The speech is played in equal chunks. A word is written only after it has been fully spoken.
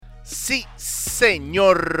Sí,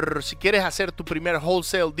 señor. Si quieres hacer tu primer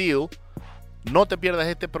wholesale deal, no te pierdas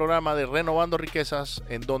este programa de Renovando Riquezas,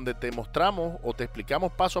 en donde te mostramos o te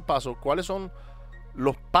explicamos paso a paso cuáles son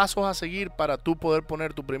los pasos a seguir para tú poder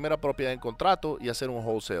poner tu primera propiedad en contrato y hacer un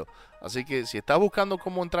wholesale. Así que si estás buscando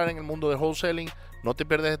cómo entrar en el mundo de wholesaling, no te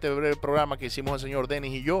pierdas este breve programa que hicimos el señor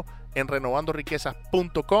Dennis y yo en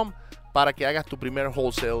renovandoriquezas.com para que hagas tu primer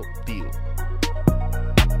wholesale deal.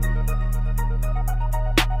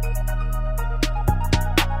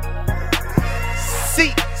 Sí,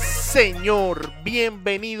 señor,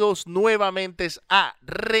 bienvenidos nuevamente a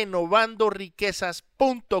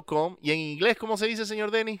renovandoriquezas.com. Y en inglés, ¿cómo se dice, señor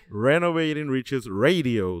Denny?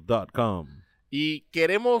 renovatingrichesradio.com. Y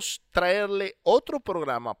queremos traerle otro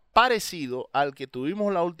programa parecido al que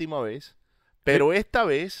tuvimos la última vez, pero esta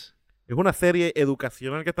vez es una serie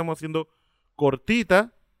educacional que estamos haciendo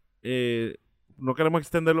cortita. No queremos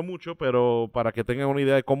extenderlo mucho, pero para que tengan una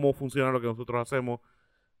idea de cómo funciona lo que nosotros hacemos,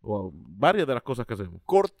 o varias de las cosas que hacemos.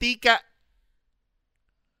 Cortica,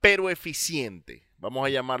 pero eficiente, vamos a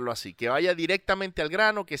llamarlo así, que vaya directamente al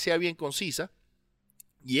grano, que sea bien concisa.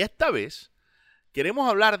 Y esta vez queremos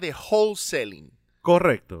hablar de wholesaling.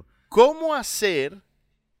 Correcto. ¿Cómo hacer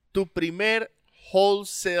tu primer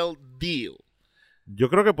wholesale deal? Yo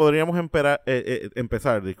creo que podríamos empezar,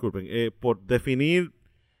 por definir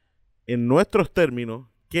en nuestros términos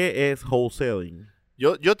qué es wholesaling.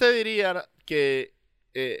 Yo te diría que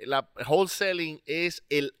la wholesaling es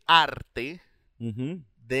el arte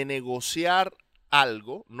de negociar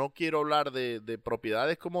algo. No quiero hablar de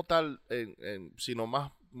propiedades como tal, sino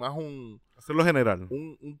más un... Hacerlo general.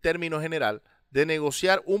 Un término general de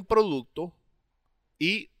negociar un producto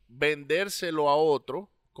y vendérselo a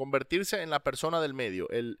otro, convertirse en la persona del medio,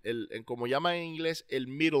 como llaman en inglés, el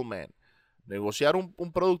middleman. Negociar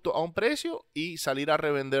un producto a un precio y salir a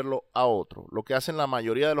revenderlo a otro, lo que hacen la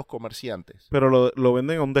mayoría de los comerciantes. Pero lo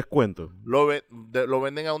venden a un descuento. Lo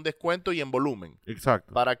venden a un descuento y en volumen.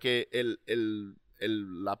 Exacto. Para que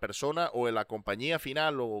la persona o la compañía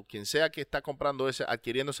final o quien sea que está comprando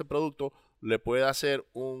adquiriendo ese producto le pueda hacer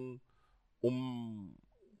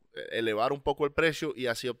elevar un poco el precio y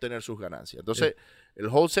así obtener sus ganancias. Entonces, el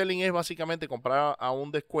wholesaling es básicamente comprar a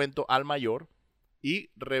un descuento al mayor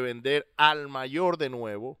y revender al mayor de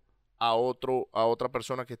nuevo a otra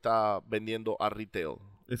persona que está vendiendo a retail.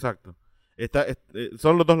 Exacto.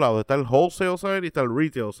 Son los dos lados. Está el wholesale side y está el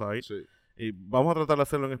retail side. Sí. Y vamos a tratar de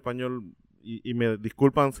hacerlo en español y me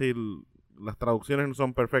disculpan si las traducciones no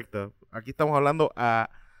son perfectas. Aquí estamos hablando a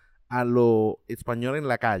lo español en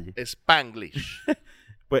la calle. Spanglish.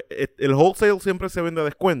 Pues el wholesale siempre se vende a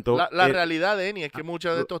descuento. La realidad, Eni, es que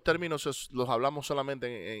muchos de estos términos los hablamos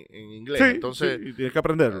solamente en inglés. Sí, entonces, sí, y tienes que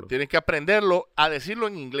aprenderlo. Tienes que aprenderlo a decirlo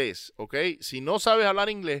en inglés, ¿ok? Si no sabes hablar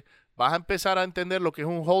inglés, vas a empezar a entender lo que es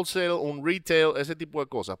un wholesale, un retail, ese tipo de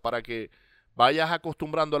cosas, para que vayas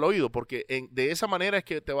acostumbrando al oído, porque de esa manera es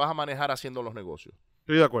que te vas a manejar haciendo los negocios.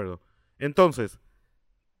 Estoy de acuerdo. Entonces,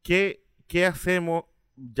 ¿qué hacemos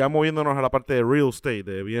ya moviéndonos a la parte de real estate,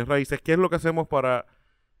 de bienes raíces? ¿Qué es lo que hacemos para...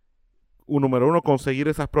 número uno, conseguir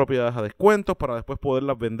esas propiedades a descuentos para después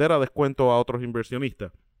poderlas vender a descuento a otros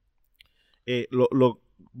inversionistas?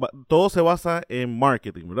 Todo se basa en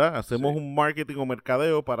marketing, ¿verdad? Hacemos un marketing o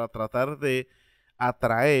mercadeo para tratar de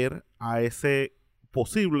atraer a ese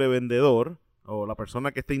posible vendedor o la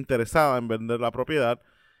persona que esté interesada en vender la propiedad.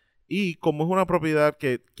 Y como es una propiedad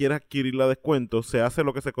que quiere adquirirla a descuento, se hace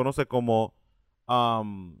lo que se conoce como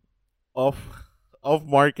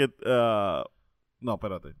off-market... no,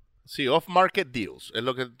 espérate. Sí, off-market deals es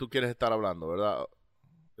lo que tú quieres estar hablando, ¿verdad?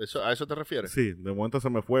 ¿A eso te refieres? Sí, de momento se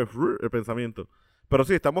me fue el pensamiento. Pero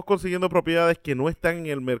sí, estamos consiguiendo propiedades que no están en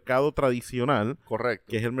el mercado tradicional. Correcto.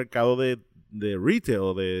 Que es el mercado de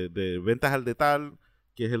retail, de ventas al detalle,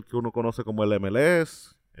 que es el que uno conoce como el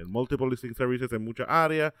MLS, el Multiple Listing Services en muchas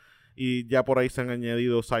áreas. Y ya por ahí se han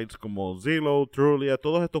añadido sites como Zillow, Trulia,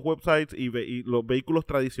 todos estos websites y los vehículos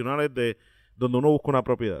tradicionales de donde uno busca una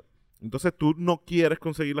propiedad. Entonces tú no quieres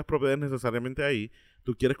conseguir las propiedades necesariamente ahí,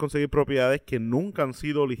 tú quieres conseguir propiedades que nunca han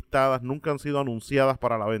sido listadas, nunca han sido anunciadas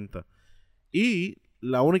para la venta. Y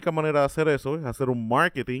la única manera de hacer eso es hacer un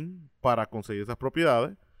marketing para conseguir esas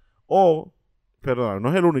propiedades. Perdón, no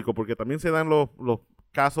es el único, porque también se dan los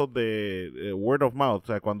casos de word of mouth, o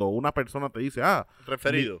sea, cuando una persona te dice,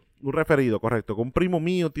 referido. Un referido, correcto, que un primo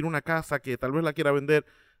mío tiene una casa que tal vez la quiera vender.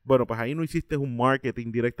 Bueno, pues ahí no hiciste un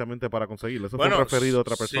marketing directamente para conseguirlo. Eso fue un referido a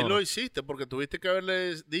otra persona. Sí lo hiciste porque tuviste que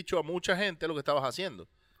haberle dicho a mucha gente lo que estabas haciendo.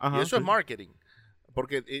 Ajá, y eso es marketing.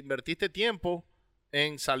 Porque invertiste tiempo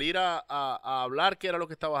en salir a hablar qué era lo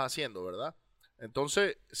que estabas haciendo, ¿verdad?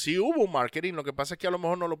 Entonces, sí hubo un marketing, lo que pasa es que a lo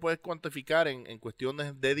mejor no lo puedes cuantificar en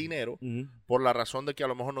cuestiones de dinero, por la razón de que a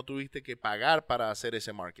lo mejor no tuviste que pagar para hacer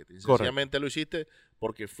ese marketing. Sencillamente lo hiciste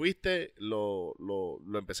porque fuiste, lo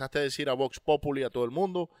empezaste a decir a Vox Populi, a todo el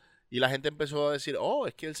mundo, y la gente empezó a decir, oh,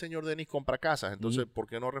 es que el señor Dennis compra casas, entonces, ¿por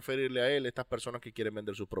qué no referirle a él a estas personas que quieren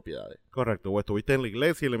vender sus propiedades? Correcto, o estuviste en la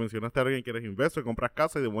iglesia y le mencionaste a alguien que eres investor, compras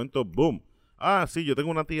casa y de momento, boom. Ah, sí, yo tengo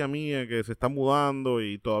una tía mía que se está mudando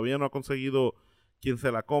y todavía no ha conseguido quien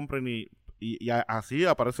se la compre y así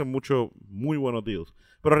aparecen muchos muy buenos deals.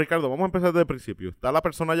 Pero Ricardo, vamos a empezar desde el principio. Está la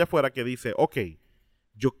persona allá afuera que dice, ok,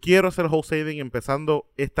 yo quiero hacer wholesaling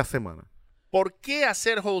empezando esta semana. ¿Por qué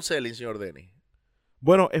hacer wholesaling, señor Dennis?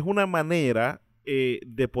 Bueno, es una manera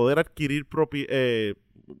de poder adquirir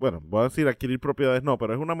bueno, voy a decir adquirir propiedades no,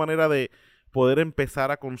 pero es una manera de poder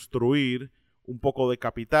empezar a construir un poco de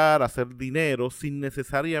capital, hacer dinero sin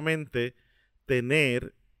necesariamente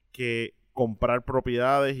tener que comprar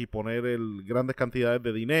propiedades y poner grandes cantidades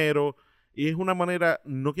de dinero. Y es una manera,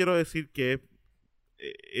 no quiero decir que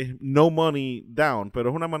es no money down, pero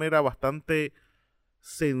es una manera bastante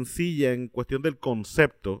sencilla en cuestión del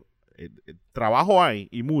concepto. Trabajo hay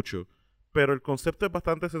y mucho, pero el concepto es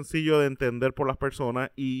bastante sencillo de entender por las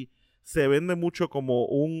personas y se vende mucho como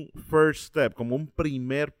un first step, como un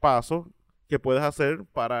primer paso que puedes hacer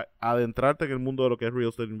para adentrarte en el mundo de lo que es real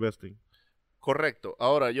estate investing. Correcto.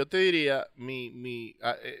 Ahora, yo te diría,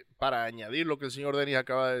 para añadir lo que el señor Dennis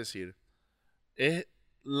acaba de decir, es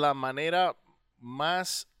la manera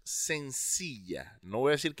más sencilla, no voy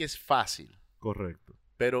a decir que es fácil. Correcto.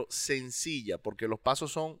 Pero sencilla, porque los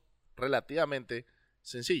pasos son relativamente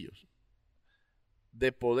sencillos,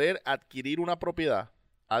 de poder adquirir una propiedad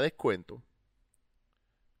a descuento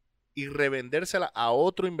y revendérsela a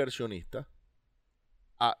otro inversionista,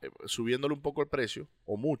 subiéndole un poco el precio,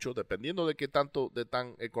 o mucho, dependiendo de qué tanto de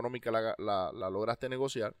tan económica la lograste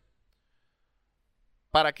negociar,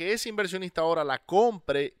 para que ese inversionista ahora la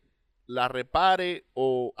compre, la repare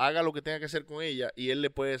o haga lo que tenga que hacer con ella y él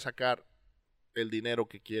le puede sacar el dinero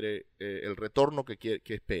que quiere, el retorno que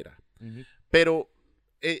espera. Pero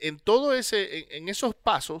en todo en esos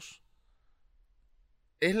pasos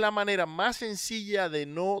es la manera más sencilla de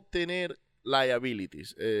no tener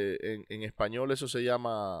liabilities. En español eso se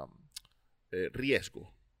llama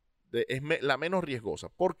riesgo. Es la menos riesgosa.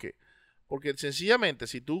 ¿Por qué? Porque sencillamente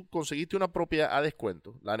si tú conseguiste una propiedad a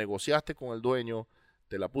descuento, la negociaste con el dueño,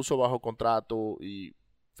 te la puso bajo contrato y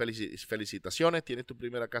felicitaciones, tienes tu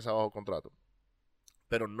primera casa bajo contrato,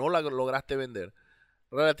 pero no la lograste vender,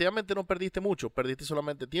 relativamente no perdiste mucho, perdiste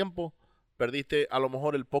solamente tiempo, perdiste a lo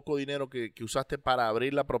mejor el poco dinero que usaste para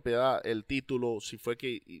abrir la propiedad, el título, si fue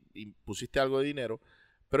que y pusiste algo de dinero,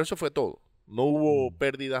 pero eso fue todo. No hubo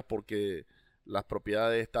pérdidas porque las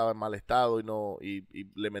propiedades estaban en mal estado y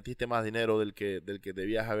le metiste más dinero del que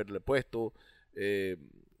debías haberle puesto.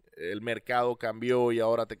 El mercado cambió y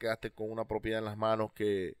ahora te quedaste con una propiedad en las manos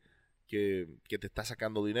que te está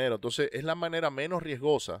sacando dinero. Entonces es la manera menos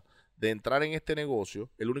riesgosa de entrar en este negocio.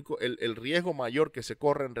 El riesgo mayor que se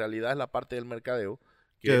corre en realidad es la parte del mercadeo.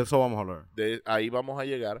 Que de eso vamos a hablar. Ahí vamos a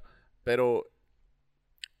llegar. Pero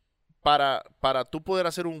para tú poder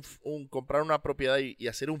hacer comprar una propiedad y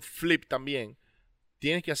hacer un flip también,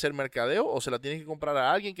 tienes que hacer mercadeo o se la tienes que comprar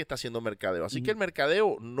a alguien que está haciendo mercadeo. Así que el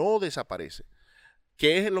mercadeo no desaparece.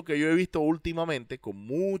 Que es lo que yo he visto últimamente con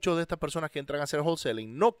muchas de estas personas que entran a hacer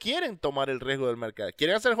wholesaling. No quieren tomar el riesgo del mercadeo.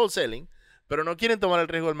 Quieren hacer wholesaling, pero no quieren tomar el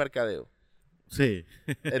riesgo del mercadeo. Sí.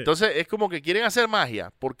 Entonces es como que quieren hacer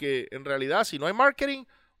magia, porque en realidad si no hay marketing,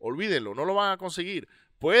 olvídenlo, no lo van a conseguir.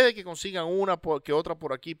 Puede que consigan una que otra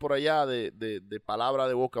por aquí, por allá, de palabra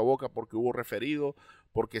de boca a boca, porque hubo referido,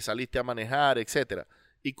 porque saliste a manejar, etcétera,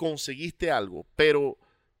 y conseguiste algo, pero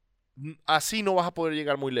así no vas a poder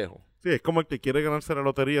llegar muy lejos. Sí, es como el que quiere ganarse la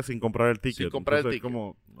lotería sin comprar el ticket. Sin comprar el ticket.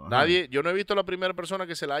 Yo no he visto la primera persona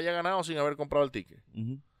que se la haya ganado sin haber comprado el ticket.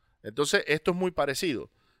 Entonces, esto es muy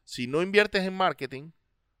parecido. Si no inviertes en marketing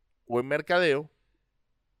o en mercadeo,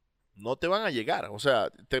 no te van a llegar. O sea,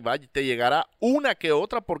 te llegará una que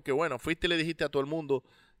otra porque, bueno, fuiste y le dijiste a todo el mundo,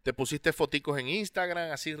 te pusiste foticos en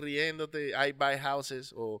Instagram, así riéndote, I buy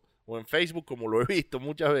houses, o en Facebook, como lo he visto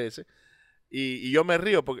muchas veces. Y yo me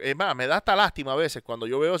río, porque es más, me da hasta lástima a veces cuando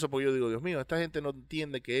yo veo eso, porque yo digo, Dios mío, esta gente no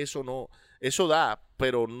entiende que eso da,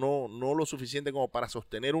 pero no lo suficiente como para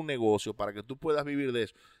sostener un negocio, para que tú puedas vivir de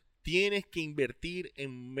eso. Tienes que invertir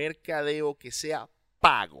en mercadeo que sea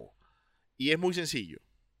pago. Y es muy sencillo.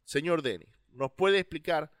 Señor Dennis, ¿nos puede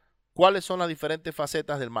explicar cuáles son las diferentes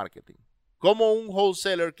facetas del marketing? Como un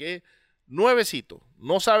wholesaler que es nuevecito,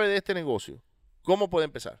 no sabe de este negocio, ¿cómo puede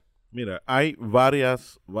empezar? Mira, hay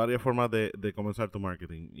varias formas de comenzar tu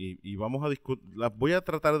marketing y vamos a discutir, las voy a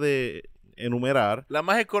tratar de enumerar. ¿La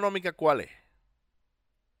más económica cuál es?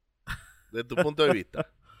 Desde tu punto de vista.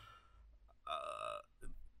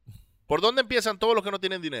 ¿Por dónde empiezan todos los que no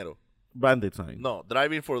tienen dinero? Bandit sign. No,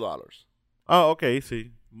 driving for dollars. Ah, ok,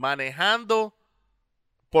 sí. Manejando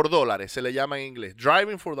por dólares, se le llama en inglés.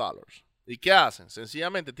 Driving for dollars. ¿Y qué hacen?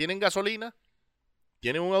 Sencillamente tienen gasolina,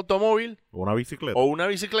 tienen un automóvil O una bicicleta. o una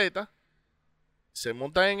bicicleta, se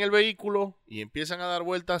montan en el vehículo y empiezan a dar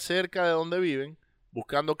vueltas cerca de donde viven,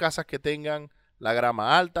 buscando casas que tengan la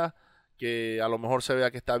grama alta, que a lo mejor se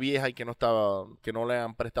vea que está vieja y que no le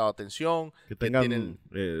han prestado atención, Que tengan tienen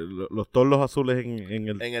los torlos azules en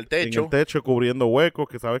el en el techo. cubriendo huecos,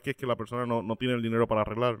 que sabes que es que la persona no tiene el dinero para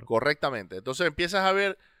arreglarlo. Correctamente. Entonces empiezas a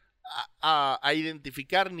ver, a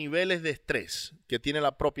identificar niveles de estrés que tiene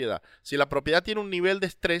la propiedad. Si la propiedad tiene un nivel de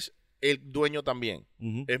estrés, el dueño también.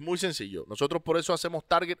 Ujú. Es muy sencillo. Nosotros por eso hacemos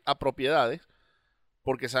target a propiedades,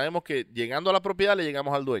 porque sabemos que llegando a la propiedad le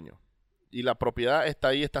llegamos al dueño. Y la propiedad está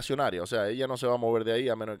ahí estacionaria. O sea, ella no se va a mover de ahí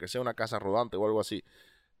a menos que sea una casa rodante o algo así.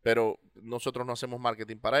 Pero nosotros no hacemos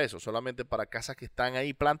marketing para eso, solamente para casas que están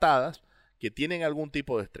ahí plantadas, que tienen algún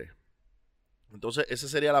tipo de estrés. Entonces, esa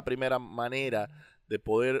sería la primera manera de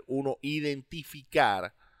poder uno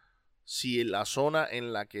identificar si la zona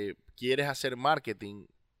en la que quieres hacer marketing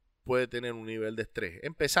puede tener un nivel de estrés.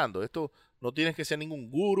 Empezando, esto no tienes que ser ningún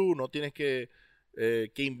gurú, no tienes que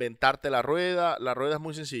inventarte la rueda. La rueda es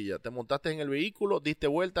muy sencilla. Te montaste en el vehículo, diste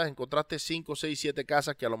vueltas, encontraste 5, 6, 7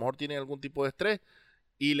 casas que a lo mejor tienen algún tipo de estrés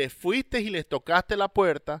y les fuiste y les tocaste la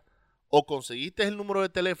puerta o conseguiste el número de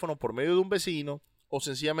teléfono por medio de un vecino o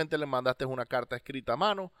sencillamente le mandaste una carta escrita a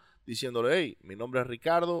mano diciéndole, hey, mi nombre es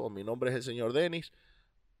Ricardo o mi nombre es el señor Denis.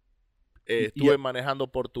 Estuve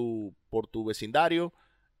manejando por tu vecindario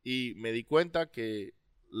y me di cuenta que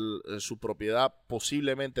su propiedad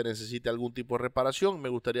posiblemente necesite algún tipo de reparación. Me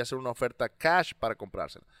gustaría hacer una oferta cash para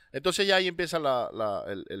comprársela. Entonces ya ahí empieza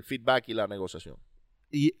el feedback y la negociación.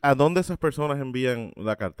 ¿Y a dónde esas personas envían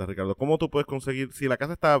la carta, Ricardo? ¿Cómo tú puedes conseguir, si la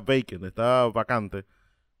casa está vacant, está vacante,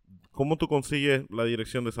 cómo tú consigues la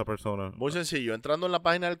dirección de esa persona? Muy sencillo. Entrando en la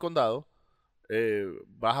página del condado,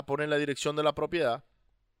 vas a poner la dirección de la propiedad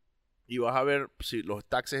y vas a ver si los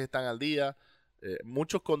taxes están al día.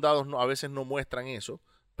 Muchos condados a veces no muestran eso,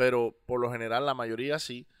 pero por lo general la mayoría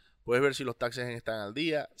sí. Puedes ver si los taxes están al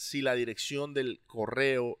día, si la dirección del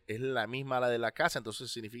correo es la misma a la de la casa,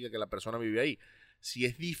 entonces significa que la persona vive ahí. Si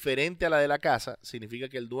es diferente a la de la casa, significa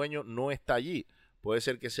que el dueño no está allí. Puede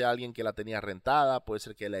ser que sea alguien que la tenía rentada, puede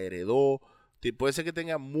ser que la heredó, puede ser que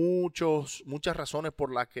tenga muchas razones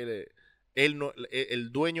por las que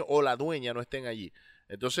el dueño o la dueña no estén allí.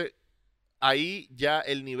 Entonces, ahí ya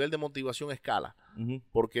el nivel de motivación escala. Uh-huh.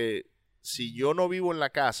 Porque si yo no vivo en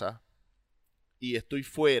la casa y estoy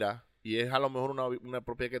fuera, y es a lo mejor una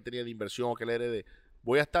propiedad que tenía de inversión o que la heredé,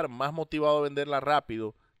 voy a estar más motivado a venderla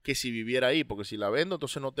rápido que si viviera ahí, porque si la vendo,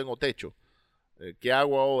 entonces no tengo techo. ¿Qué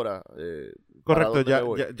hago ahora? Correcto,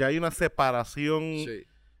 ya hay una separación sí.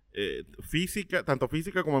 física, tanto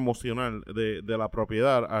física como emocional de la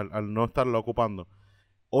propiedad al no estarla ocupando.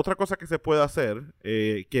 Otra cosa que se puede hacer,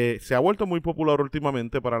 que se ha vuelto muy popular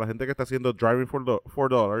últimamente para la gente que está haciendo driving for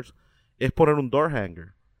dollars, es poner un door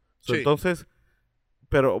hanger. Sí. Entonces,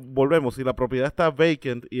 pero volvemos, si la propiedad está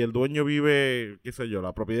vacant y el dueño vive, qué sé yo,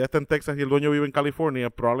 la propiedad está en Texas y el dueño vive en California,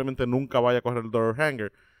 probablemente nunca vaya a coger el door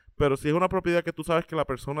hanger. Pero si es una propiedad que tú sabes que la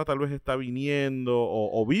persona tal vez está viniendo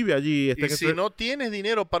o vive allí. Y si no tienes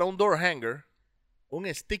dinero para un door hanger, un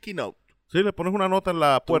sticky note. Sí, le pones una nota en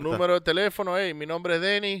la puerta. Tu número de teléfono, hey, mi nombre es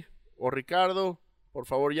Denis o Ricardo, por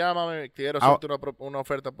favor llámame, quiero hacerte una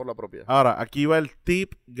oferta por la propiedad. Ahora, aquí va el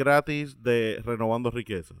tip gratis de Renovando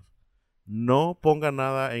Riquezas. No ponga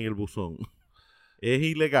nada en el buzón. Es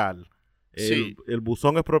ilegal. Sí. El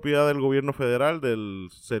buzón es propiedad del gobierno federal, del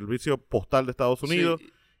Servicio Postal de Estados Unidos,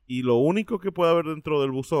 Sí. Y lo único que puede haber dentro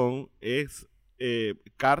del buzón es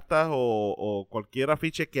cartas o cualquier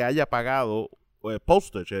afiche que haya pagado,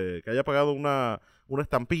 postage, que haya pagado una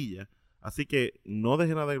estampilla. Así que no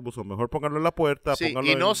deje nada en el buzón. Mejor pónganlo en la puerta. Sí,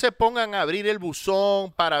 y no se pongan a abrir el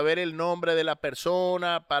buzón para ver el nombre de la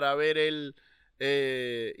persona, para ver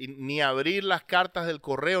ni abrir las cartas del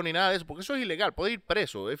correo ni nada de eso, porque eso es ilegal, puede ir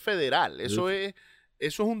preso, es federal, eso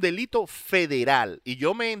es un delito federal. Y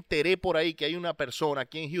yo me enteré por ahí que hay una persona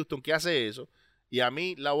aquí en Houston que hace eso, y a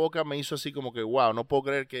mí la boca me hizo así como que, wow, no puedo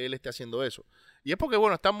creer que él esté haciendo eso. Y es porque,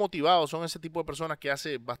 bueno, están motivados, son ese tipo de personas que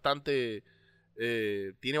hace bastante,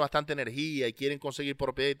 tiene bastante energía y quieren conseguir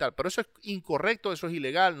propiedad y tal. Pero eso es incorrecto, eso es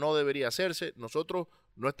ilegal, no debería hacerse. Nosotros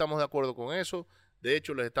no estamos de acuerdo con eso. De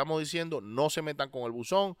hecho, les estamos diciendo, no se metan con el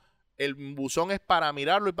buzón. El buzón es para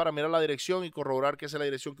mirarlo y para mirar la dirección y corroborar que esa es la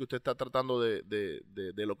dirección que usted está tratando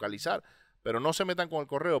de localizar. Pero no se metan con el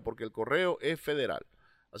correo porque el correo es federal.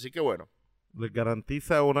 Así que bueno. Les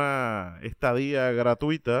garantiza una estadía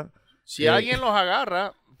gratuita. Si alguien los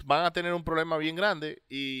agarra, van a tener un problema bien grande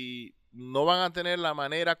y no van a tener la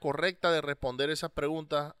manera correcta de responder esas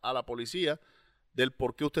preguntas a la policía del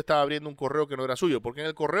por qué usted estaba abriendo un correo que no era suyo. Porque en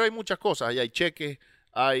el correo hay muchas cosas. Ahí hay cheques,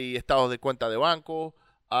 hay estados de cuenta de banco,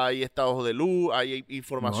 hay estados de luz, hay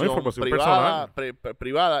información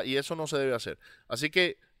privada y eso no se debe hacer. Así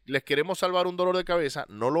que les queremos salvar un dolor de cabeza,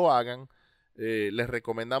 no lo hagan. Les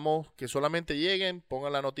recomendamos que solamente lleguen,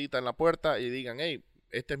 pongan la notita en la puerta y digan, hey,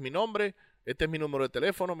 este es mi nombre, este es mi número de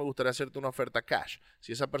teléfono, me gustaría hacerte una oferta cash.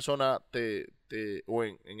 Si esa persona o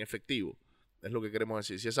en efectivo, es lo que queremos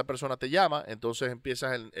decir. Si esa persona te llama, entonces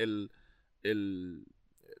empiezas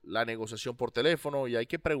la negociación por teléfono y hay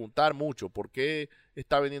que preguntar mucho por qué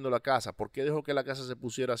está vendiendo la casa, por qué dejó que la casa se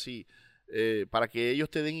pusiera así, para que ellos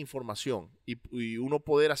te den información y uno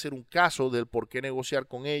poder hacer un caso del por qué negociar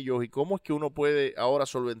con ellos y cómo es que uno puede ahora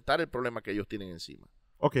solventar el problema que ellos tienen encima.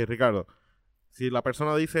 Ok, Ricardo, si la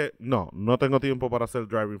persona dice, no tengo tiempo para hacer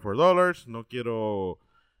driving for dollars, no quiero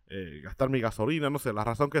gastar mi gasolina, no sé, la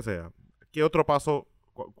razón que sea, ¿qué otro paso,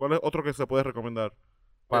 cuál es otro que se puede recomendar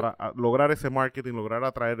para lograr ese marketing, lograr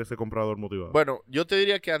atraer ese comprador motivado? Bueno, yo te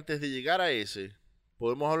diría que antes de llegar a ese,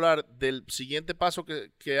 podemos hablar del siguiente paso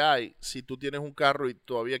que hay si tú tienes un carro y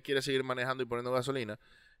todavía quieres seguir manejando y poniendo gasolina,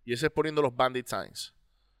 y ese es poniendo los bandit signs.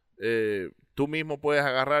 Tú mismo puedes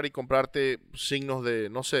agarrar y comprarte signos de,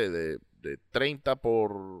 no sé, de 30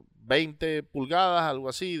 por 20 pulgadas, algo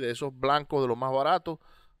así, de esos blancos de los más baratos.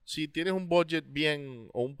 Si tienes un budget bien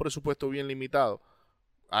o un presupuesto bien limitado,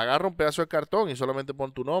 agarra un pedazo de cartón y solamente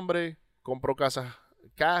pon tu nombre, compro casas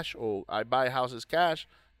cash o I buy houses cash,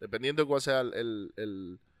 dependiendo de cuál sea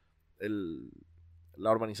la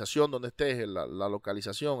urbanización donde estés, la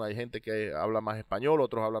localización. Hay gente que habla más español,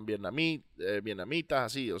 otros hablan vietnamitas,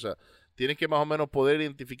 así. O sea, tienes que más o menos poder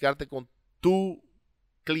identificarte con tu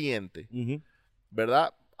cliente,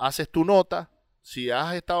 ¿verdad? Haces tu nota. Si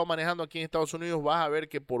has estado manejando aquí en Estados Unidos, vas a ver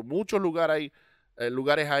que por muchos lugares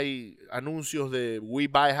hay anuncios de We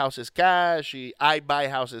Buy Houses Cash y I Buy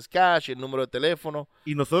Houses Cash y el número de teléfono.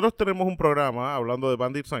 Y nosotros tenemos un programa, hablando de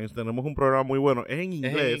Bandit Signs, tenemos un programa muy bueno. Es en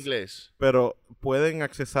inglés. Pero pueden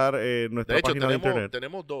accesar nuestra página de internet.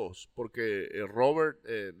 Tenemos dos, porque Robert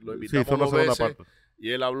lo invitamos dos veces.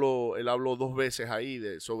 Y él habló 2 veces ahí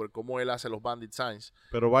sobre cómo él hace los Bandit Signs.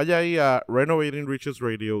 Pero vaya ahí a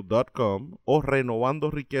renovatingrichesradio.com o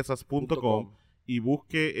renovandoriquezas.com y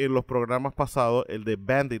busque en los programas pasados el de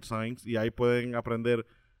Bandit Signs y ahí pueden aprender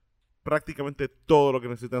prácticamente todo lo que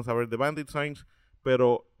necesitan saber de Bandit Signs.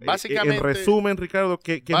 Pero básicamente, en resumen, Ricardo,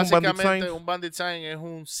 ¿qué es un Bandit Sign? Un Bandit Sign es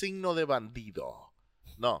un signo de bandido.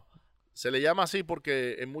 No, se le llama así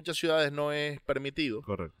porque en muchas ciudades no es permitido.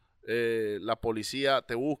 Correcto. La policía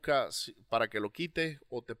te busca para que lo quites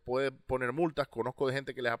o te puede poner multas. Conozco de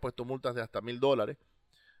gente que les ha puesto multas de hasta $1,000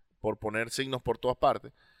 por poner signos por todas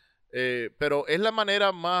partes. Pero es la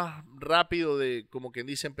manera más rápido de, como quien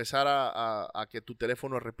dice, empezar a que tu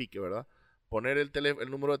teléfono repique, ¿verdad? Poner el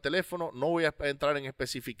número de teléfono. No voy a entrar en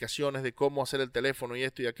especificaciones de cómo hacer el teléfono y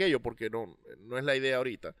esto y aquello, porque no es la idea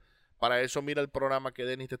ahorita. Para eso mira el programa que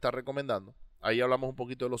Dennis te está recomendando. Ahí hablamos un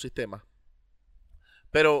poquito de los sistemas.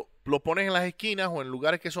 Pero lo pones en las esquinas o en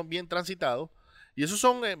lugares que son bien transitados. Y esos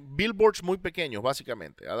son billboards muy pequeños,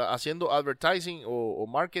 básicamente. Haciendo advertising o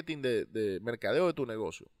marketing de mercadeo de tu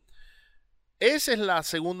negocio. Esa es la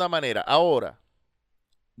segunda manera. Ahora,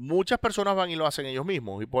 muchas personas van y lo hacen ellos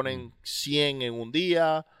mismos. Y ponen 100 en un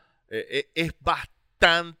día. Es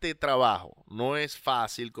bastante trabajo. No es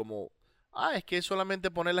fácil como, es que es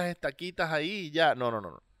solamente poner las estaquitas ahí y ya.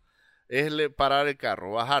 No. Es parar el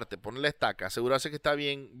carro, bajarte, poner la estaca, asegurarse que está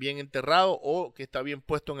bien enterrado o que está bien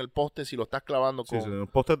puesto en el poste si lo estás clavando con... Sí, los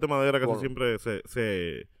postes de madera casi siempre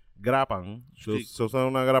se grapan. Sí. Se usa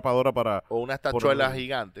una grapadora para... O unas tachuelas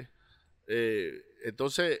gigantes.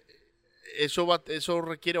 Entonces, eso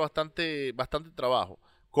requiere bastante trabajo.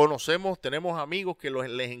 Tenemos amigos que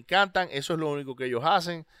les encantan, eso es lo único que ellos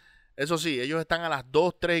hacen. Eso sí, ellos están a las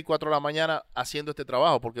 2, 3 y 4 de la mañana haciendo este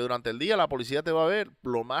trabajo, porque durante el día la policía te va a ver,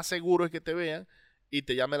 lo más seguro es que te vean y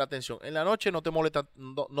te llame la atención. En la noche no te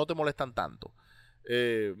molestan tanto.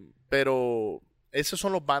 Pero esos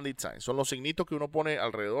son los bandit signs, son los signitos que uno pone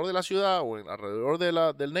alrededor de la ciudad o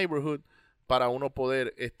alrededor del neighborhood para uno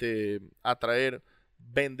poder atraer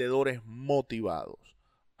vendedores motivados.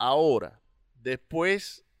 Ahora,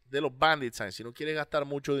 después de los bandit signs, si no quieres gastar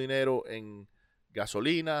mucho dinero en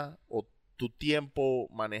gasolina o tu tiempo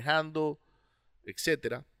manejando,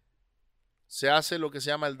 etcétera, se hace lo que se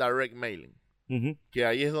llama el direct mailing, que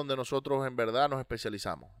ahí es donde nosotros en verdad nos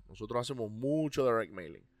especializamos. Nosotros hacemos mucho direct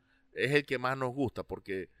mailing. Es el que más nos gusta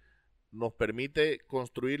porque nos permite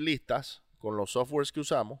construir listas con los softwares que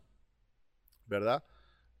usamos, ¿verdad?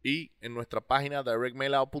 Y en nuestra página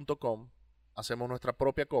directmailout.com hacemos nuestra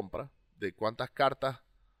propia compra de cuántas cartas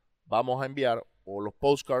vamos a enviar o los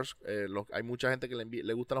postcards. Hay mucha gente que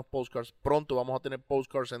le gustan los postcards. Pronto vamos a tener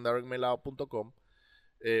postcards en directmailout.com.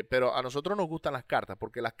 Pero a nosotros nos gustan las cartas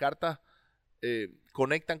porque las cartas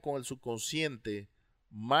conectan con el subconsciente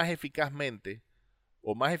más eficazmente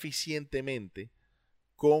o más eficientemente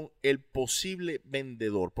con el posible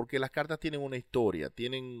vendedor, porque las cartas tienen una historia,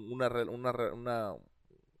 tienen una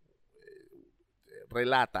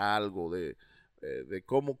relata algo de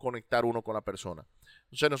cómo conectar uno con la persona.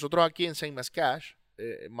 Entonces nosotros aquí en Same as Cash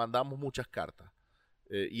mandamos muchas cartas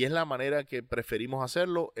y es la manera que preferimos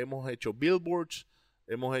hacerlo. Hemos hecho billboards,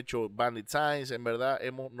 hemos hecho bandit signs, en verdad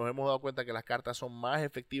nos hemos dado cuenta que las cartas son más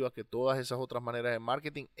efectivas que todas esas otras maneras de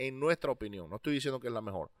marketing, en nuestra opinión. No estoy diciendo que es la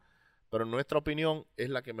mejor, pero en nuestra opinión es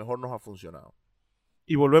la que mejor nos ha funcionado.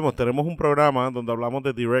 Y volvemos, tenemos un programa donde hablamos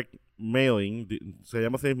de direct mailing, se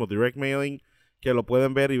llama así mismo direct mailing, que lo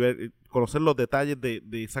pueden ver y conocer los detalles de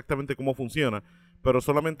exactamente cómo funciona, pero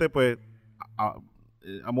solamente pues a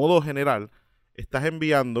modo general estás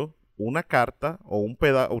enviando una carta o un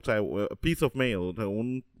pedazo, o sea, piece of mail, o sea,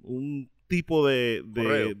 un tipo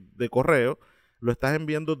de correo, lo estás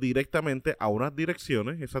enviando directamente a unas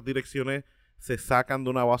direcciones. Esas direcciones se sacan de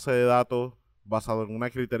una base de datos basado en una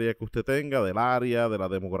criteria que usted tenga, del área, de la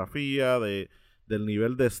demografía, del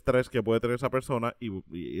nivel de estrés que puede tener esa persona,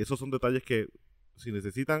 y esos son detalles que, si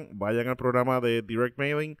necesitan, vayan al programa de Direct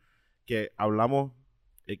Mailing, que hablamos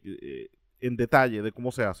en detalle de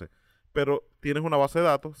cómo se hace. Pero tienes una base de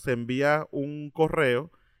datos, se envía un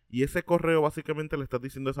correo, y ese correo básicamente le estás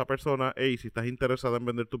diciendo a esa persona: hey, si estás interesada en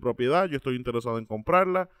vender tu propiedad, yo estoy interesado en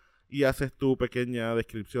comprarla, y haces tu pequeña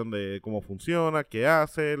descripción de cómo funciona, qué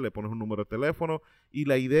hace, le pones un número de teléfono, y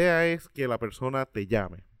la idea es que la persona te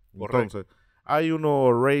llame. Correcto. Entonces, hay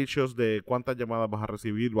unos ratios de cuántas llamadas vas a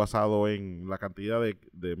recibir basado en la cantidad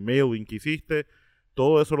de mailing que hiciste.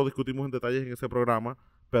 Todo eso lo discutimos en detalles en ese programa,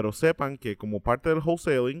 pero sepan que como parte del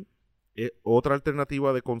wholesaling, otra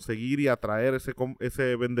alternativa de conseguir y atraer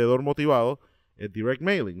ese vendedor motivado es direct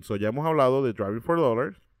mailing. So, ya hemos hablado de Driving for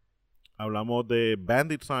Dollars, hablamos de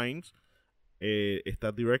bandit signs,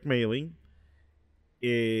 está direct mailing,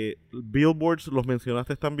 billboards los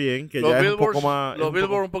mencionaste también, que ya es un poco más... Los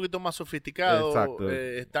billboards un poquito más sofisticados, exacto.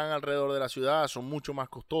 Están alrededor de la ciudad, son mucho más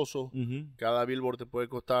costosos. Cada billboard te puede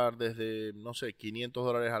costar desde, no sé,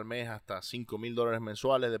 $500 al mes hasta $5,000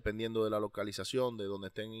 mensuales, dependiendo de la localización, de donde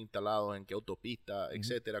estén instalados, en qué autopista,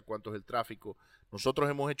 etcétera, cuánto es el tráfico. Nosotros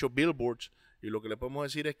hemos hecho billboards y lo que le podemos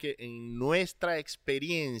decir es que en nuestra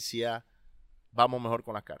experiencia vamos mejor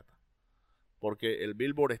con las cartas. Porque el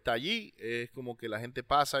billboard está allí, es como que la gente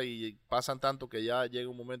pasa y pasan tanto que ya llega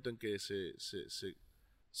un momento en que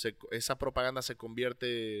esa propaganda se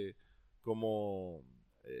convierte como...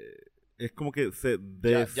 es como que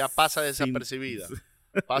ya pasa desapercibida.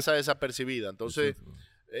 Pasa desapercibida. Entonces,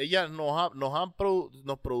 ellas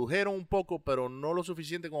nos produjeron un poco, pero no lo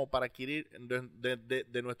suficiente como para adquirir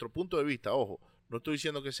de nuestro punto de vista. Ojo, no estoy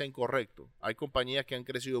diciendo que sea incorrecto. Hay compañías que han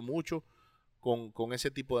crecido mucho con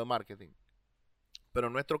ese tipo de marketing. Pero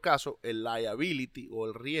en nuestro caso, el liability o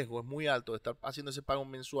el riesgo es muy alto de estar haciendo ese pago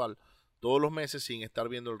mensual todos los meses sin estar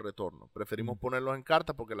viendo el retorno. Preferimos ponerlos en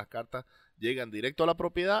cartas porque las cartas llegan directo a la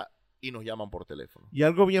propiedad y nos llaman por teléfono. Y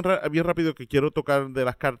algo bien rápido que quiero tocar de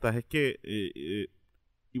las cartas es que,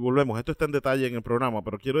 y volvemos, esto está en detalle en el programa,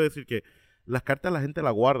 pero quiero decir que las cartas la gente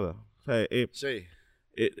las guarda. O sea, sí.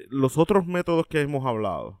 Los otros métodos que hemos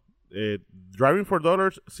hablado, Driving for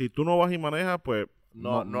Dollars, si tú no vas y manejas, pues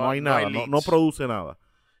no hay nada, no produce nada.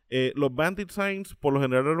 Los bandit signs, por lo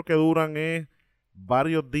general, lo que duran es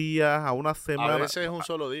varios días a una semana. A veces es un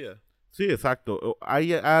solo día. Sí, exacto.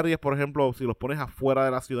 Hay áreas, por ejemplo, si los pones afuera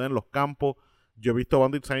de la ciudad, en los campos, yo he visto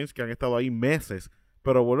bandit signs que han estado ahí meses,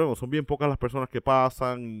 pero bueno, son bien pocas las personas que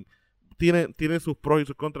pasan. Tienen sus pros y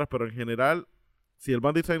sus contras, pero en general, si el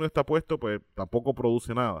bandit sign no está puesto, pues tampoco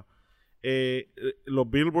produce nada. Los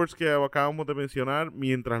billboards que acabamos de mencionar,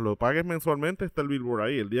 mientras lo pagues mensualmente, está el billboard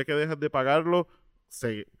ahí. El día que dejas de pagarlo,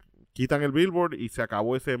 se quitan el billboard y se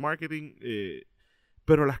acabó ese marketing.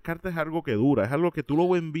 Pero las cartas es algo que dura, es algo que tú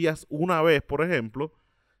lo envías una vez, por ejemplo,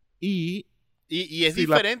 y es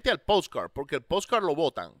diferente al postcard, porque el postcard lo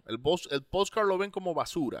botan, el postcard lo ven como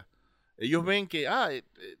basura. Ellos ven que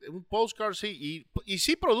un postcard sí, y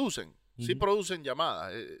sí producen, sí producen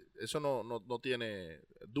llamadas, eso no tiene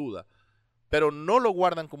duda. pero no lo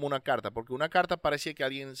guardan como una carta, porque una carta parecía que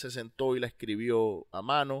alguien se sentó y la escribió a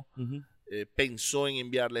mano, pensó en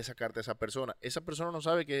enviarle esa carta a esa persona. Esa persona no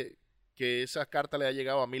sabe que esa carta le ha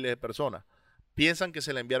llegado a miles de personas. Piensan que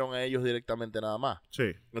se la enviaron a ellos directamente nada más.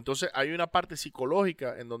 Sí. Entonces hay una parte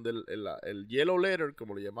psicológica en donde el yellow letter,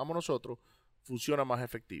 como le llamamos nosotros, funciona más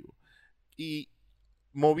efectivo. Y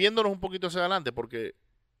moviéndonos un poquito hacia adelante, porque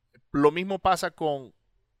lo mismo pasa con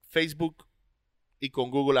Facebook y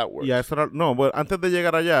con Google AdWords. Y a eso no, bueno, antes de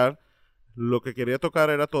llegar allá, lo que quería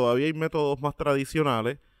tocar era todavía hay métodos más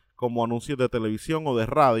tradicionales, como anuncios de televisión o de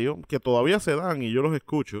radio, que todavía se dan y yo los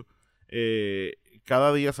escucho.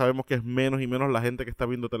 Cada día sabemos que es menos y menos la gente que está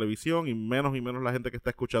viendo televisión y menos la gente que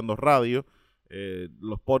está escuchando radio.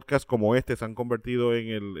 Los podcasts como este se han convertido en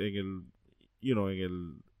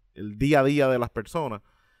el día a día de las personas.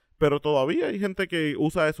 Pero todavía hay gente que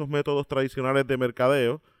usa esos métodos tradicionales de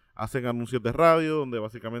mercadeo. Hacen anuncios de radio donde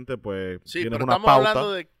básicamente pues sí, tienes pero una estamos pauta.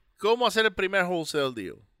 hablando de cómo hacer el primer wholesale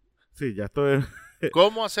deal. Sí, ya estoy...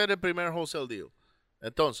 ¿Cómo hacer el primer wholesale deal?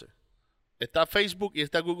 Entonces, está Facebook y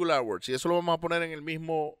está Google AdWords. Y eso lo vamos a poner en el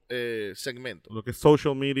mismo segmento. Lo que es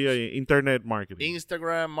social media e internet marketing.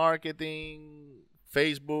 Instagram, marketing,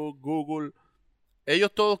 Facebook, Google.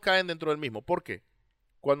 Ellos todos caen dentro del mismo. ¿Por qué?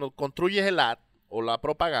 Cuando construyes el ad o la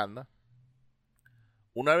propaganda,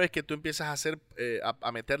 una vez que tú empiezas a hacer,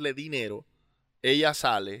 a meterle dinero, ella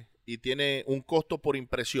sale y tiene un costo por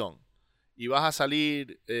impresión. Y vas a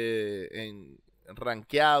salir en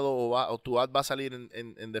rankeado o tu ad va a salir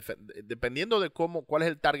dependiendo de cuál es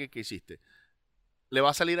el target que hiciste. Le va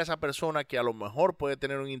a salir a esa persona que a lo mejor puede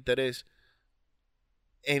tener un interés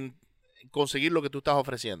en conseguir lo que tú estás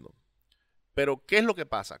ofreciendo. Pero, ¿qué es lo que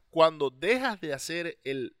pasa? Cuando dejas de hacer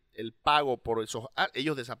el pago por esos ads,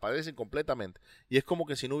 ellos desaparecen completamente. Y es como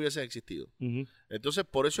que si no hubiesen existido. Entonces,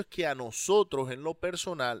 por eso es que a nosotros, en lo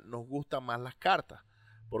personal, nos gustan más las cartas.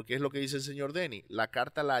 Porque es lo que dice el señor Denny. La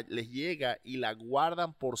carta les llega y la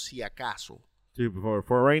guardan por si acaso. Sí, for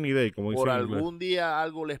rainy day, como dicen por en inglés. algún día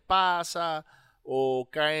algo les pasa o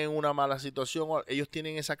caen en una mala situación. Ellos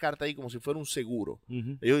tienen esa carta ahí como si fuera un seguro.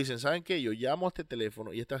 Ellos dicen, ¿saben qué? Yo llamo a este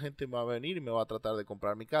teléfono y esta gente va a venir y me va a tratar de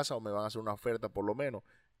comprar mi casa o me van a hacer una oferta por lo menos.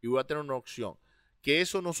 Y voy a tener una opción. Que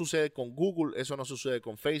eso no sucede con Google, eso no sucede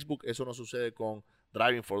con Facebook, eso no sucede con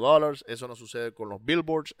Driving for Dollars, eso no sucede con los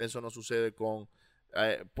billboards, eso no sucede con...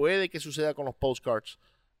 puede que suceda con los postcards,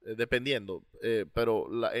 dependiendo, pero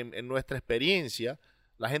en nuestra experiencia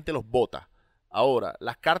la gente los bota. Ahora,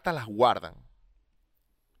 las cartas las guardan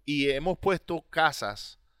y hemos puesto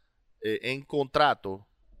casas en contrato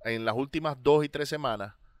en las últimas 2 y 3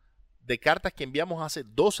 semanas de cartas que enviamos hace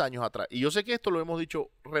 2 años atrás. Y yo sé que esto lo hemos dicho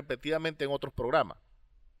repetidamente en otros programas,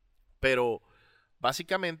 pero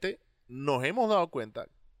básicamente nos hemos dado cuenta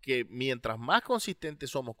que mientras más consistentes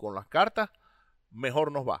somos con las cartas,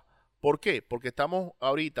 mejor nos va. ¿Por qué? Porque estamos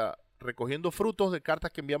ahorita recogiendo frutos de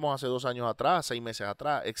cartas que enviamos hace 2 años atrás, 6 meses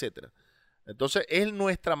atrás, etcétera. Entonces es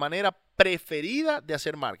nuestra manera preferida de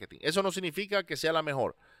hacer marketing. Eso no significa que sea la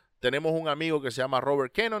mejor. Tenemos un amigo que se llama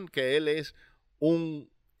Robert Cannon, que él es un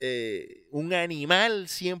animal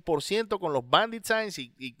 100% con los bandit signs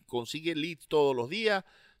y consigue leads todos los días,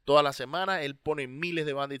 todas las semanas. Él pone miles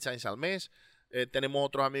de bandit signs al mes. Tenemos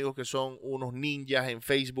otros amigos que son unos ninjas en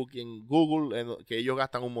Facebook y en Google, que ellos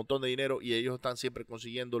gastan un montón de dinero y ellos están siempre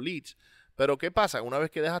consiguiendo leads. Pero ¿qué pasa? Una vez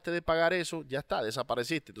que dejaste de pagar eso, ya está,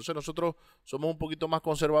 desapareciste. Entonces nosotros somos un poquito más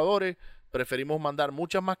conservadores, preferimos mandar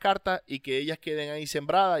muchas más cartas y que ellas queden ahí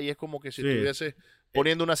sembradas y es como que si estuviese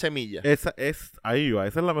poniendo una semilla. Ahí va,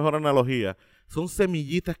 esa es la mejor analogía. Son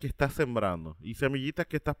semillitas que estás sembrando y semillitas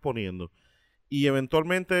que estás poniendo. Y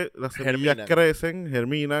eventualmente las semillas crecen,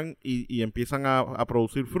 germinan y empiezan a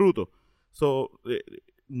producir frutos.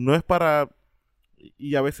 No es para...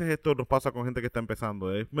 Y a veces esto nos pasa con gente que está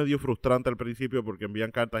empezando. Es medio frustrante al principio porque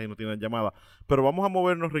envían cartas y no tienen llamadas. Pero vamos a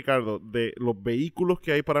movernos, Ricardo, de los vehículos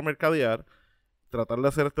que hay para mercadear, tratar de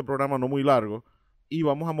hacer este programa no muy largo, y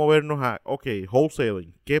vamos a movernos a,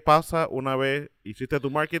 wholesaling. ¿Qué pasa una vez hiciste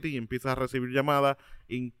tu marketing y empiezas a recibir llamadas?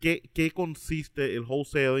 ¿En qué consiste el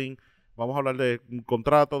wholesaling? Vamos a hablar de un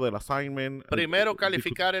contrato, del assignment. Primero,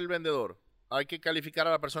 calificar el vendedor. Hay que calificar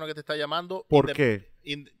a la persona que te está llamando. ¿Por qué?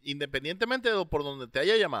 Independientemente de por donde te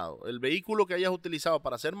haya llamado, el vehículo que hayas utilizado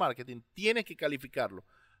para hacer marketing, tienes que calificarlo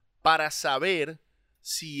para saber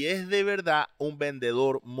si es de verdad un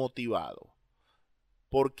vendedor motivado.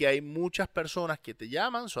 Porque hay muchas personas que te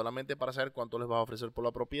llaman solamente para saber cuánto les vas a ofrecer por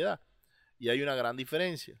la propiedad. Y hay una gran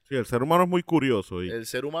diferencia. Sí, el ser humano es muy curioso. El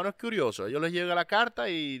ser humano es curioso. A ellos les llega la carta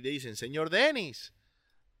y le dicen, señor Dennis,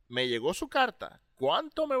 me llegó su carta.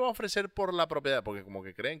 ¿Cuánto me va a ofrecer por la propiedad? Porque como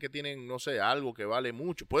que creen que tienen, no sé, algo que vale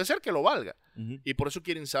mucho. Puede ser que lo valga. Y por eso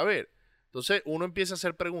quieren saber. Entonces uno empieza a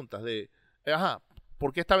hacer preguntas de, ajá,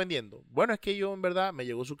 ¿por qué está vendiendo? Bueno, es que yo en verdad me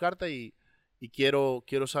llegó su carta y quiero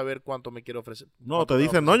saber cuánto me quiere ofrecer. No, te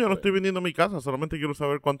dicen, no, yo no estoy vendiendo mi casa, solamente quiero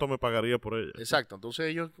saber cuánto me pagaría por ella. Exacto. Entonces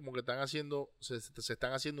ellos como que están haciendo, se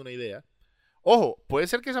están haciendo una idea. Ojo, puede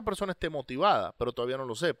ser que esa persona esté motivada, pero todavía no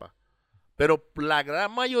lo sepa. Pero la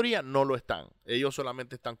gran mayoría no lo están. Ellos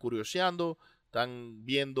solamente están curioseando, están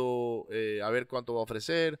viendo a ver cuánto va a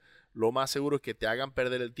ofrecer. Lo más seguro es que te hagan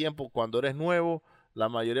perder el tiempo cuando eres nuevo. La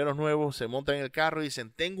mayoría de los nuevos se montan en el carro y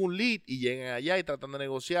dicen, tengo un lead, y llegan allá y tratan de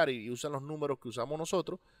negociar y usan los números que usamos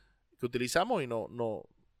nosotros, que utilizamos, y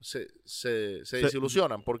se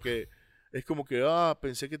desilusionan porque es como que,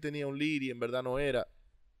 pensé que tenía un lead y en verdad no era.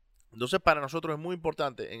 Entonces, para nosotros es muy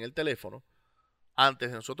importante en el teléfono, antes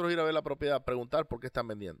de nosotros ir a ver la propiedad, preguntar por qué están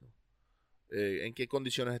vendiendo, en qué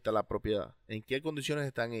condiciones está la propiedad, en qué condiciones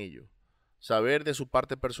están ellos, saber de su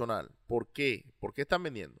parte personal, por qué están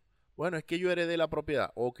vendiendo. Bueno, es que yo heredé la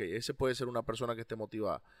propiedad. Ok, ese puede ser una persona que esté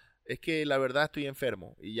motivada. Es que la verdad estoy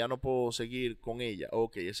enfermo y ya no puedo seguir con ella.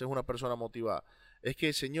 Ok, esa es una persona motivada. Es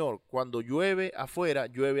que, señor, cuando llueve afuera,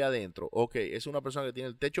 llueve adentro. Ok, es una persona que tiene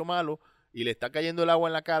el techo malo y le está cayendo el agua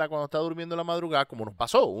en la cara cuando está durmiendo en la madrugada, como nos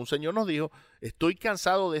pasó. Un señor nos dijo, estoy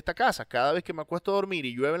cansado de esta casa. Cada vez que me acuesto a dormir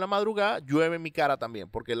y llueve en la madrugada, llueve en mi cara también,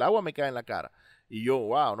 porque el agua me cae en la cara. Y yo,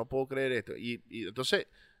 wow, no puedo creer esto. Y entonces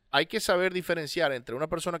hay que saber diferenciar entre una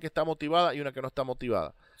persona que está motivada y una que no está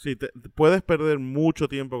motivada. Sí, puedes perder mucho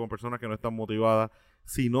tiempo con personas que no están motivadas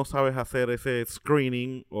si no sabes hacer ese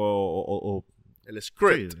screening o el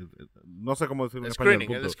script. Sí, no sé cómo decirlo en screening,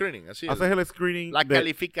 español. El screening, así haces el screening. La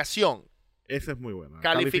calificación. Esa es muy buena.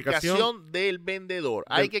 Calificación del vendedor.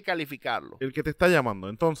 Hay que calificarlo. El que te está llamando.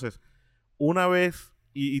 Entonces, una vez,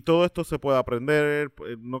 y todo esto se puede aprender,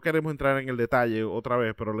 no queremos entrar en el detalle otra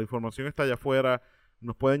vez, pero la información está allá afuera.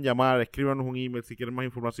 Nos pueden llamar, escríbanos un email si quieren más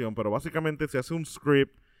información, pero básicamente se hace un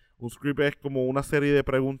script. Un script es como una serie de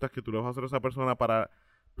preguntas que tú le vas a hacer a esa persona para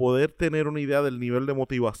poder tener una idea del nivel de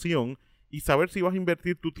motivación y saber si vas a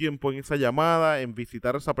invertir tu tiempo en esa llamada, en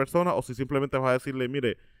visitar a esa persona, o si simplemente vas a decirle,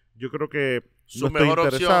 mire, yo creo que no estoy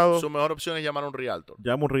interesado. Su mejor opción es llamar a un realtor.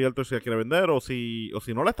 Llama a un realtor si la quiere vender, o si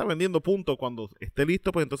no la está vendiendo, punto. Cuando esté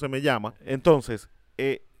listo, pues entonces me llama. Entonces,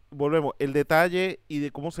 volvemos. El detalle y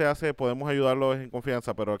de cómo se hace, podemos ayudarlos en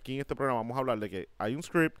confianza, pero aquí en este programa vamos a hablar de que hay un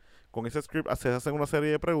script. Con ese script se hacen una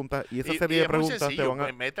serie de preguntas y esa serie de preguntas sencillo, te van a...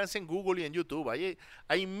 pues, métanse en Google y en YouTube.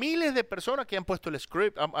 Hay miles de personas que han puesto el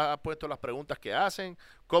script, han puesto las preguntas que hacen,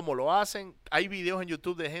 cómo lo hacen. Hay videos en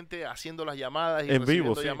YouTube de gente haciendo las llamadas y en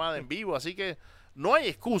recibiendo vivo, llamadas en vivo. Así que no hay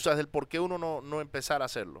excusas del por qué uno no empezar a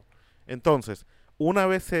hacerlo. Entonces, una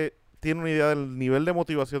vez se tiene una idea del nivel de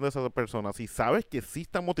motivación de esa persona, si sabes que sí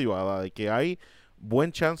está motivada, de que hay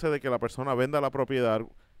buen chance de que la persona venda la propiedad,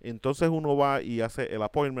 entonces uno va y hace el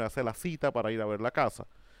appointment, hace la cita para ir a ver la casa.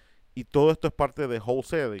 Y todo esto es parte de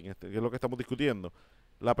wholesaling, que es lo que estamos discutiendo.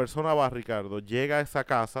 La persona va, Ricardo, llega a esa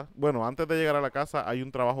casa. Bueno, antes de llegar a la casa hay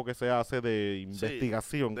un trabajo que se hace de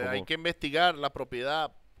investigación. Sí, hay que investigar la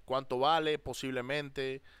propiedad, cuánto vale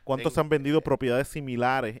posiblemente. ¿Cuántos han vendido propiedades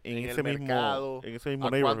similares en ese mismo mercado? En ese mismo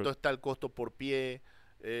neighborhood? ¿Cuánto está el costo por pie?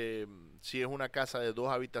 Si es una casa de 2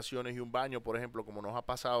 habitaciones y un baño, por ejemplo, como nos ha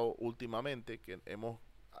pasado últimamente, que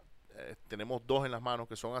tenemos 2 en las manos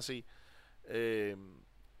que son así,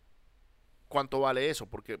 ¿cuánto vale eso?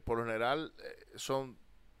 Porque por lo general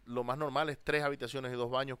lo más normal es 3 habitaciones y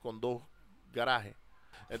 2 baños con 2 garajes.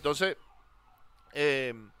 Entonces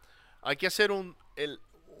hay que hacer un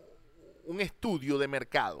estudio de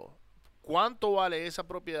mercado. ¿Cuánto vale esa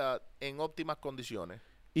propiedad en óptimas condiciones?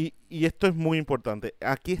 Y esto es muy importante.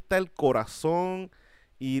 Aquí está el corazón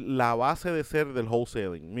y la base de ser del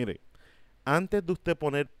wholesaling. Mire, antes de usted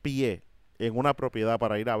poner pie en una propiedad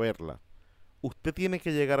para ir a verla, usted tiene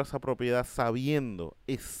que llegar a esa propiedad sabiendo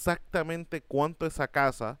exactamente cuánto esa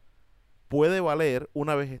casa puede valer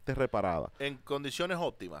una vez esté reparada. En condiciones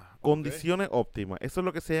óptimas. Condiciones óptimas. Eso es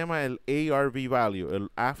lo que se llama el ARV value, el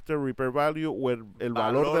After Repair Value, o el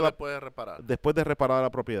valor de después de reparar. Después de reparar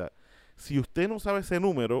la propiedad. Si usted no sabe ese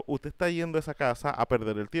número, usted está yendo a esa casa a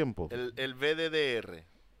perder el tiempo. El VDDR,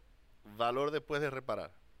 valor después de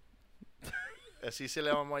reparar. Así se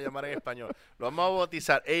le vamos a llamar en español. Lo vamos a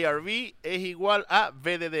bautizar. ARV es igual a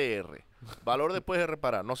VDDR. Valor después de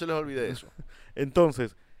reparar. No se les olvide eso.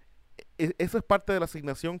 Entonces, eso es parte de la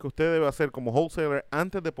asignación que usted debe hacer como wholesaler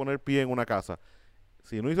antes de poner pie en una casa.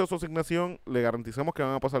 Si no hizo su asignación, le garantizamos que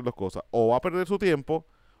van a pasar 2 cosas. O va a perder su tiempo,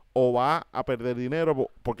 o va a perder dinero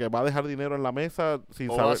porque va a dejar dinero en la mesa sin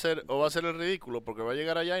O saber. va a ser el ridículo porque va a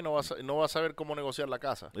llegar allá y no va a saber cómo negociar la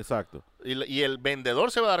casa. Exacto. Y el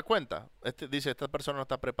vendedor se va a dar cuenta. Dice, esta persona no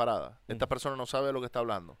está preparada. Esta persona no sabe de lo que está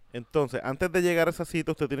hablando. Entonces, antes de llegar a esa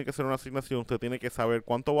cita, usted tiene que hacer una asignación, usted tiene que saber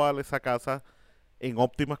cuánto vale esa casa en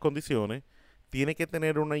óptimas condiciones, tiene que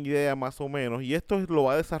tener una idea más o menos, y esto lo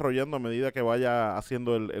va desarrollando a medida que vaya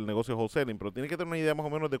haciendo el negocio wholesaling, pero tiene que tener una idea más o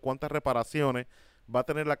menos de cuántas reparaciones va a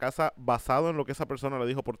tener la casa basado en lo que esa persona le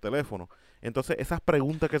dijo por teléfono. Entonces, esas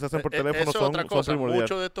preguntas que se hacen por teléfono Eso es otra son cosa. primordiales.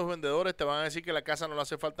 Muchos de estos vendedores te van a decir que la casa no le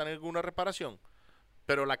hace falta ninguna reparación.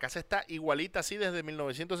 Pero la casa está igualita así desde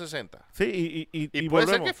 1960. Sí, Y puede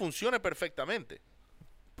ser volvemos. que funcione perfectamente.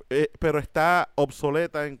 Pero está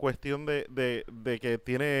obsoleta en cuestión de que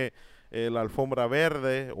tiene la alfombra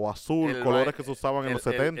verde o azul, colores que se usaban en los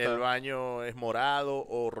 70. El baño es morado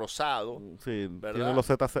o rosado. Sí, ¿verdad? tiene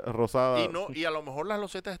losetas rosadas. Y a lo mejor las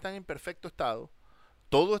losetas están en perfecto estado.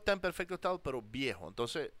 Todo está en perfecto estado, pero viejo.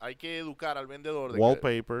 Entonces hay que educar al vendedor de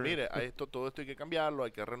Wallpaper. que, mire, todo esto hay que cambiarlo,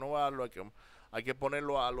 hay que renovarlo, hay que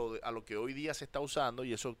ponerlo a lo que hoy día se está usando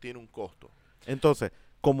y eso tiene un costo. Entonces,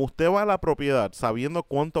 como usted va a la propiedad sabiendo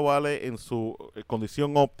cuánto vale en su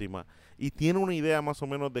condición óptima y tiene una idea más o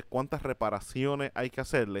menos de cuántas reparaciones hay que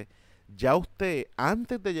hacerle, ya usted,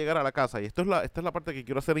 antes de llegar a la casa, y esta es la parte que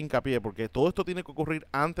quiero hacer hincapié, porque todo esto tiene que ocurrir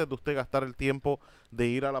antes de usted gastar el tiempo de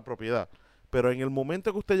ir a la propiedad. Pero en el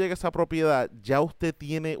momento que usted llegue a esa propiedad, ya usted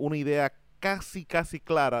tiene una idea casi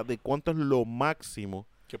clara de cuánto es lo máximo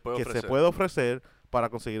que se puede ofrecer para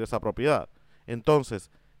conseguir esa propiedad.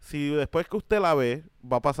 Entonces, si después que usted la ve,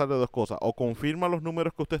 va a pasar de dos cosas. O confirma los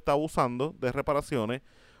números que usted está usando de reparaciones,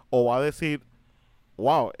 o va a decir,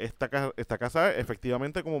 wow, esta casa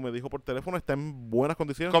efectivamente, como me dijo por teléfono, está en buenas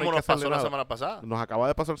condiciones. Como no hay nos que pasó hacerle la nada. semana pasada. Nos acaba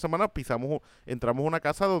de pasar la semana, entramos a una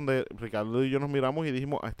casa donde Ricardo y yo nos miramos y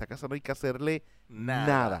dijimos, a esta casa no hay que hacerle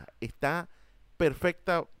nada. Está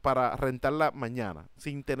perfecta para rentarla mañana,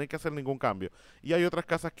 sin tener que hacer ningún cambio. Y hay otras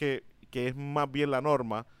casas que es más bien la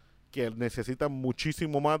norma, que necesitan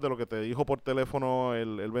muchísimo más de lo que te dijo por teléfono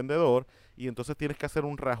el vendedor, y entonces tienes que hacer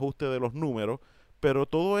un reajuste de los números. Pero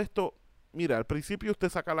todo esto, mira, al principio usted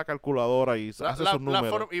saca la calculadora y hace sus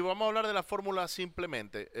números. Y vamos a hablar de la fórmula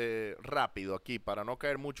simplemente, rápido aquí, para no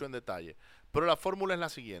caer mucho en detalle. Pero la fórmula es la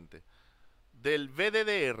siguiente. Del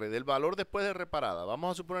VDDR, del valor después de reparada,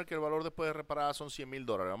 vamos a suponer que el valor después de reparada son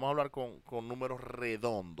 $100,000. Vamos a hablar con números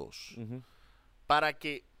redondos. Para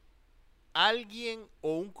que alguien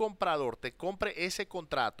o un comprador te compre ese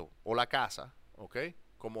contrato o la casa, ¿ok?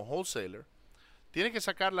 Como wholesaler, tiene que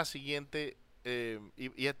sacar la siguiente,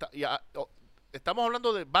 estamos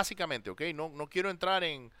hablando de básicamente, ¿ok? No quiero entrar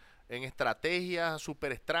en estrategias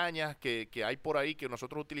súper extrañas que hay por ahí que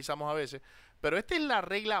nosotros utilizamos a veces, pero esta es la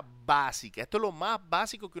regla básica, esto es lo más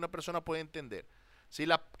básico que una persona puede entender. Si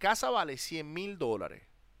la casa vale $100,000,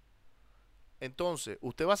 entonces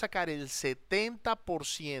usted va a sacar el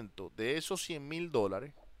 70% de esos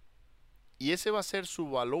 $100,000 y ese va a ser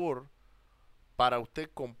su valor para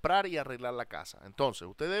usted comprar y arreglar la casa. Entonces,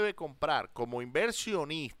 usted debe comprar como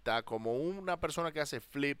inversionista, como una persona que hace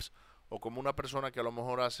flips o como una persona que a lo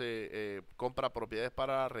mejor compra propiedades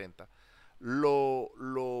para la renta. Lo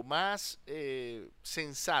más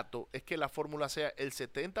sensato es que la fórmula sea el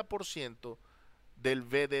 70% del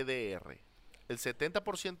VDDR, el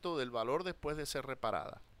 70% del valor después de ser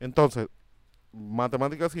reparada. Entonces,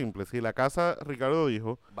 matemática simple, si la casa, Ricardo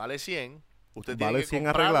dijo, vale 100, usted vale tiene que 100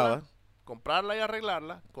 arreglada, comprarla y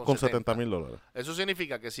arreglarla con $70,000. Eso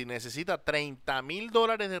significa que si necesita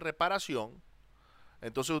 $30,000 de reparación,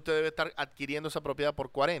 entonces usted debe estar adquiriendo esa propiedad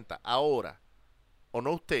por 40. Ahora, o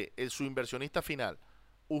no usted, su inversionista final,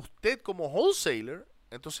 usted como wholesaler,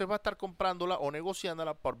 entonces va a estar comprándola o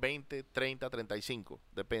negociándola por 20, 30, 35,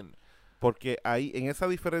 depende. Porque ahí, en esa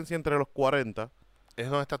diferencia entre los 40 es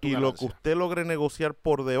donde está tu y ganancia. lo que usted logre negociar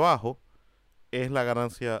por debajo, es la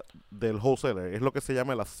ganancia del wholesaler. Es lo que se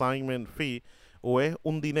llama el assignment fee, o es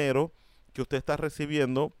un dinero que usted está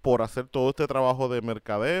recibiendo por hacer todo este trabajo de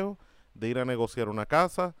mercadeo, de ir a negociar una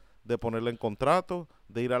casa, de ponerla en contrato,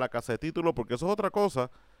 de ir a la casa de título, porque eso es otra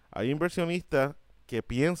cosa. Hay inversionistas que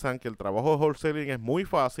piensan que el trabajo de wholesaling es muy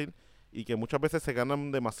fácil y que muchas veces se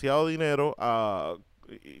ganan demasiado dinero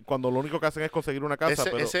cuando lo único que hacen es conseguir una casa.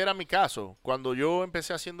 Ese era mi caso. Cuando yo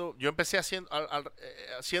empecé siendo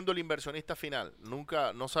el inversionista final.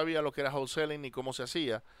 No sabía lo que era wholesaling ni cómo se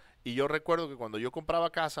hacía. Y yo recuerdo que cuando yo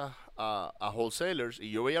compraba casas a wholesalers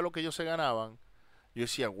y yo veía lo que ellos se ganaban, yo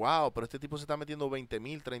decía, wow, pero este tipo se está metiendo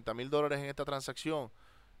 $20,000, $30,000 en esta transacción.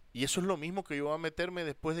 Y eso es lo mismo que yo voy a meterme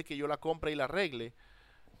después de que yo la compre y la arregle.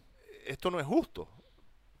 Esto no es justo.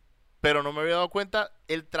 pero no me había dado cuenta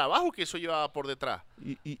el trabajo que eso llevaba por detrás.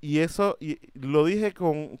 Y eso, y lo dije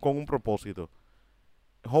con un propósito.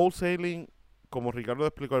 Wholesaling, como Ricardo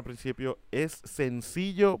explicó al principio, es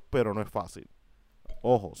sencillo, pero no es fácil.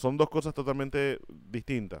 Ojo, son dos cosas totalmente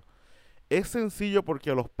distintas. Es sencillo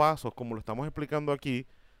porque los pasos, como lo estamos explicando aquí,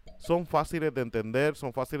 son fáciles de entender,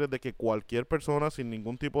 son fáciles de que cualquier persona sin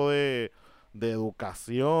ningún tipo de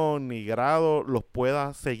educación ni grado los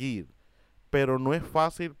pueda seguir. Pero no es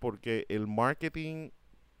fácil porque el marketing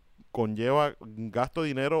conlleva gasto de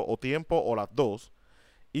dinero o tiempo o las dos.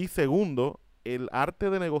 Y segundo, el arte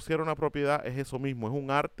de negociar una propiedad es eso mismo, es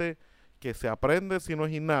un arte que se aprende si no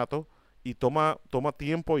es innato y toma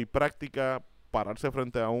tiempo y práctica pararse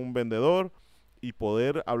frente a un vendedor y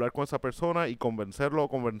poder hablar con esa persona y convencerlo o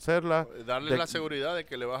convencerla. Darle la seguridad de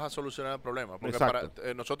que le vas a solucionar el problema. Porque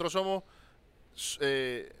nosotros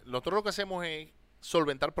nosotros lo que hacemos es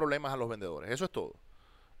solventar problemas a los vendedores. Eso es todo.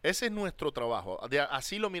 Ese es nuestro trabajo.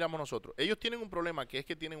 Así lo miramos nosotros. Ellos tienen un problema que es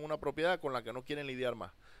que tienen una propiedad con la que no quieren lidiar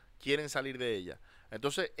más. Quieren salir de ella.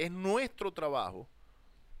 Entonces, es nuestro trabajo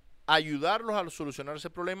ayudarlos a solucionar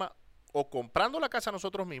ese problema o comprando la casa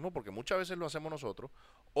nosotros mismos, porque muchas veces lo hacemos nosotros,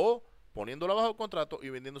 o poniéndola bajo contrato y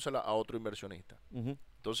vendiéndosela a otro inversionista.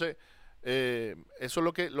 Entonces, eso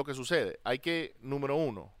es lo que sucede. Hay que, número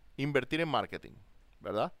uno, invertir en marketing,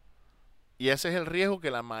 ¿verdad? Y ese es el riesgo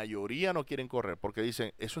que la mayoría no quieren correr, porque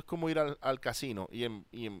dicen, eso es como ir al casino, y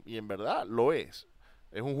en verdad lo es.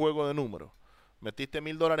 Es un juego de números. Metiste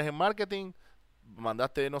 $1,000 en marketing,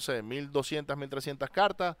 mandaste, no sé, 1,200, 1,300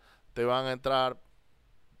 cartas, te van a entrar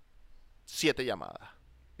 7 llamadas.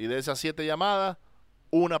 Y de esas 7 llamadas,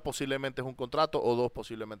 una posiblemente es un contrato o 2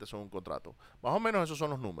 posiblemente son un contrato. Más o menos esos son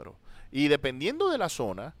los números. Y dependiendo de la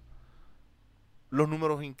zona, los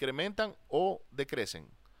números incrementan o decrecen.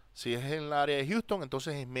 Si es en el área de Houston,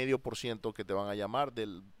 entonces es 0,5% que te van a llamar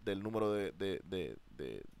del número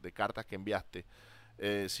de cartas que enviaste.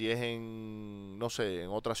 Si es en, no sé, en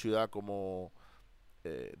otra ciudad como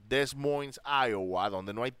Des Moines, Iowa,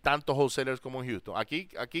 donde no hay tantos wholesalers como en Houston. Aquí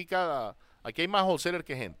hay más wholesalers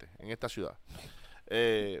que gente en esta ciudad.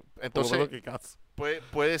 Entonces,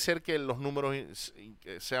 puede ser que los números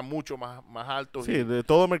sean mucho más altos. Sí, de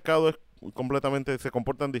todo mercado es completamente, se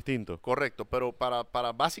comportan distintos. Correcto, pero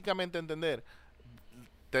para básicamente entender,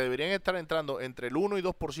 te deberían estar entrando entre el 1 y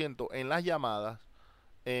 2% en las llamadas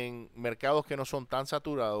en mercados que no son tan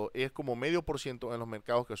saturados, y es como 0,5% en los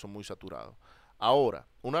mercados que son muy saturados. Ahora,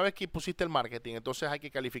 una vez que pusiste el marketing, entonces hay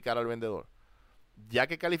que calificar al vendedor. Ya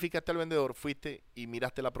que calificaste al vendedor, fuiste y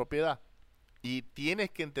miraste la propiedad. Y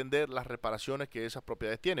tienes que entender las reparaciones que esas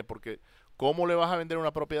propiedades tienen, porque ¿cómo le vas a vender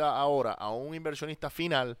una propiedad ahora a un inversionista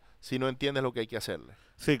final si no entiendes lo que hay que hacerle?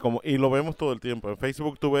 Sí, y lo vemos todo el tiempo. En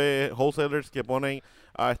Facebook tú ves wholesalers que ponen,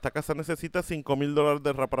 esta casa necesita $5,000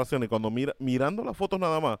 de reparación, y cuando mirando las fotos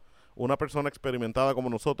nada más, una persona experimentada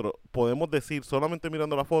como nosotros, podemos decir, solamente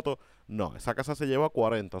mirando la foto, no, esa casa se lleva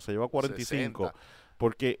 40, se lleva 45, 60.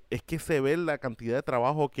 Porque es que se ve la cantidad de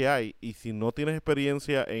trabajo que hay, y si no tienes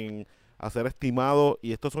experiencia en hacer estimados,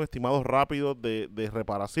 y estos son estimados rápidos de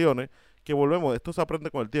reparaciones, que volvemos, esto se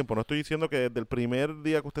aprende con el tiempo. No estoy diciendo que desde el primer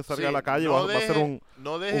día que usted salga a la calle va a ser un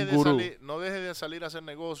gurú. No deje de salir a hacer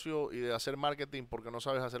negocio y de hacer marketing porque no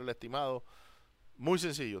sabes hacer el estimado. Muy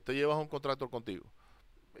sencillo, te llevas a un contractor contigo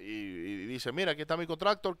y dice, mira, aquí está mi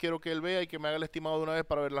contractor, quiero que él vea y que me haga el estimado de una vez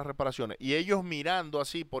para ver las reparaciones. Y ellos mirando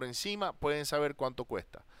así por encima pueden saber cuánto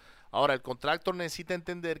cuesta. Ahora, el contractor necesita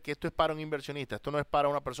entender que esto es para un inversionista, esto no es para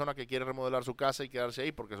una persona que quiere remodelar su casa y quedarse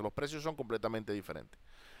ahí, porque los precios son completamente diferentes.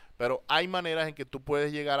 Pero hay maneras en que tú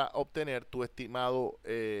puedes llegar a obtener tu estimado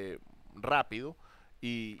rápido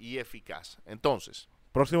y eficaz. Entonces,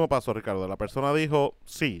 próximo paso, Ricardo. La persona dijo,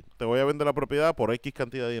 sí, te voy a vender la propiedad por X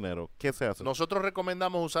cantidad de dinero. ¿Qué se hace? Nosotros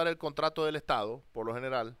recomendamos usar el contrato del Estado, por lo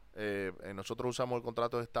general. Nosotros usamos el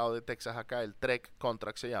contrato de Estado de Texas acá, el TREC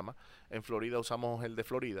Contract se llama. En Florida usamos el de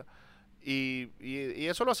Florida. Y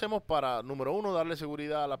eso lo hacemos para, número uno, darle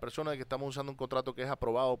seguridad a la persona de que estamos usando un contrato que es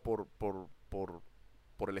aprobado por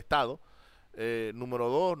el Estado. Número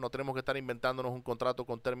dos, no tenemos que estar inventándonos un contrato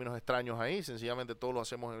con términos extraños ahí. Sencillamente todos lo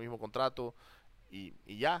hacemos en el mismo contrato. Y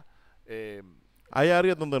ya. Hay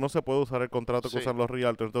áreas donde no se puede usar el contrato que usan los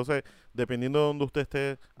realtors. Entonces, dependiendo de donde usted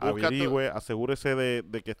esté, averigüe, asegúrese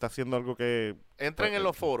de que está haciendo algo que... Entren en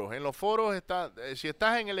los foros. En los foros está... si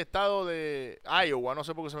estás en el estado de Iowa, no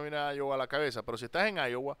sé por qué se me viene Iowa a la cabeza, pero si estás en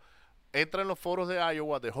Iowa, entra en los foros de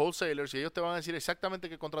Iowa, de wholesalers, y ellos te van a decir exactamente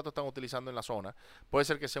qué contrato están utilizando en la zona. Puede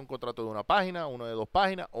ser que sea un contrato de una página, uno de 2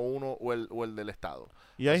 páginas, o el del estado.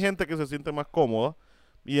 Y hay gente que se siente más cómoda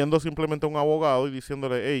yendo simplemente a un abogado y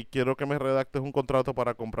diciéndole, hey, quiero que me redactes un contrato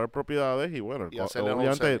para comprar propiedades, y bueno, Y hacerle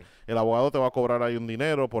obviamente wholesaling. el abogado te va a cobrar ahí un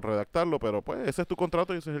dinero por redactarlo, pero pues ese es tu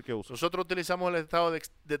contrato y ese es el que usas. Nosotros utilizamos el estado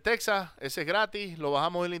de Texas, ese es gratis, lo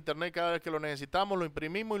bajamos del internet cada vez que lo necesitamos, lo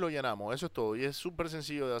imprimimos y lo llenamos, eso es todo. Y es súper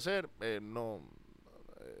sencillo de hacer, no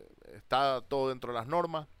está todo dentro de las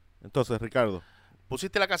normas. Entonces, Ricardo,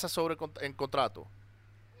 Pusiste la casa en contrato.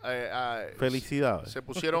 felicidades. Se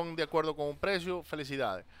pusieron de acuerdo con un precio,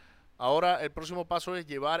 felicidades. Ahora el próximo paso es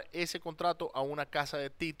llevar ese contrato a una casa de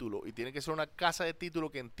título y tiene que ser una casa de título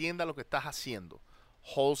que entienda lo que estás haciendo.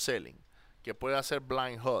 Wholesaling, que puede hacer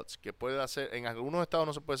blind HUDs, que puede hacer, en algunos estados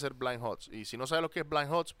no se puede hacer blind HUDs. Y si no sabes lo que es blind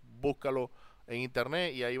HUDs, búscalo en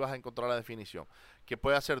internet y ahí vas a encontrar la definición. Que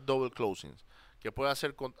puede hacer double closings, que puede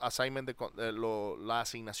hacer assignment la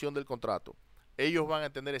asignación del contrato. Ellos van a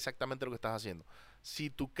entender exactamente lo que estás haciendo. Si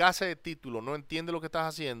tu casa de título no entiende lo que estás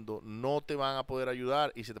haciendo, no te van a poder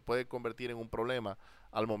ayudar y se te puede convertir en un problema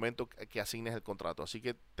al momento que asignes el contrato. Así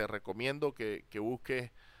que te recomiendo que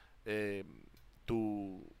busques eh,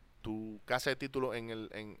 tu casa de título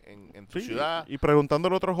en tu Sí, ciudad. y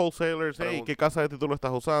preguntándole a otros wholesalers, hey, Pregun- ¿qué casa de título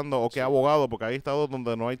estás usando? O qué Sí. abogado, porque hay estados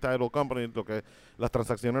donde no hay title company, lo que las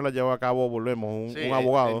transacciones las lleva a cabo, volvemos, Sí, un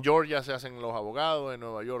abogado. en Georgia se hacen los abogados, en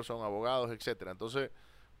Nueva York son abogados, etcétera. Entonces,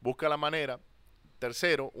 busca la manera.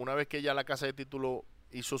 Tercero, una vez que ya la casa de título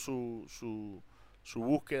hizo su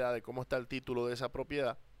búsqueda de cómo está el título de esa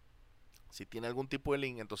propiedad, si tiene algún tipo de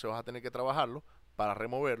link, entonces vas a tener que trabajarlo para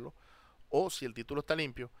removerlo. O si el título está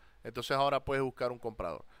limpio, entonces ahora puedes buscar un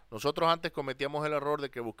comprador. Nosotros antes cometíamos el error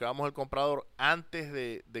de que buscábamos el comprador antes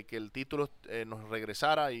de que el título nos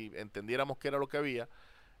regresara y entendiéramos qué era lo que había.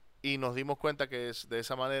 Y nos dimos cuenta que de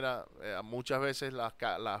esa manera muchas veces las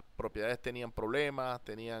propiedades tenían problemas,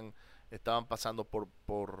 estaban pasando por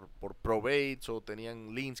probates o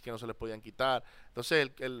tenían liens que no se les podían quitar.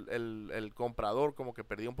 Entonces el comprador como que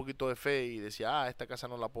perdía un poquito de fe y decía, esta casa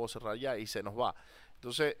no la puedo cerrar ya y se nos va.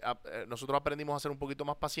 Entonces nosotros aprendimos a ser un poquito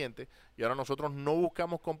más pacientes y ahora nosotros no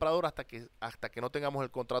buscamos comprador hasta que no tengamos el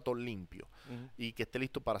contrato limpio y que esté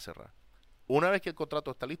listo para cerrar. Una vez que el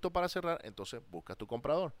contrato está listo para cerrar, entonces busca tu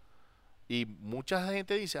comprador. Y mucha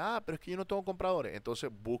gente dice, pero es que yo no tengo compradores. Entonces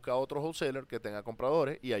busca a otro wholesaler que tenga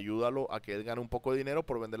compradores y ayúdalo a que él gane un poco de dinero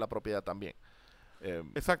por vender la propiedad también.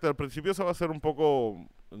 Exacto, al principio se va a hacer un poco,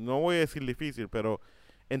 no voy a decir difícil, pero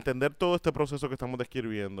entender todo este proceso que estamos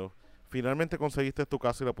describiendo. Finalmente conseguiste tu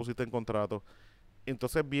casa y la pusiste en contrato.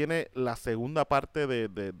 Entonces viene la segunda parte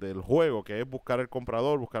del juego, que es buscar el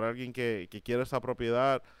comprador, buscar a alguien que quiera esa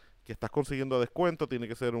propiedad, que estás consiguiendo descuento, tiene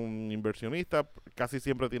que ser un inversionista, casi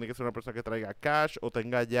siempre tiene que ser una persona que traiga cash o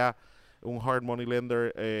tenga ya un hard money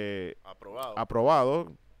lender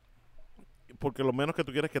aprobado, porque lo menos que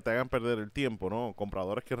tú quieres es que te hagan perder el tiempo, ¿no?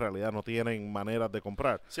 Compradores que en realidad no tienen maneras de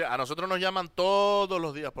comprar. Sí, a nosotros nos llaman todos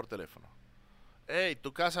los días por teléfono. Hey,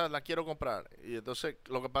 tu casa la quiero comprar. Y entonces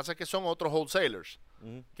lo que pasa es que son otros wholesalers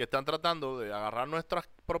que están tratando de agarrar nuestras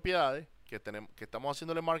propiedades, que estamos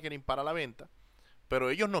haciéndole marketing para la venta, pero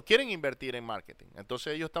ellos no quieren invertir en marketing.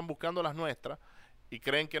 Entonces ellos están buscando las nuestras y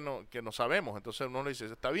creen que no sabemos. Entonces uno le dice,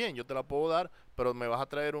 está bien, yo te la puedo dar, pero me vas a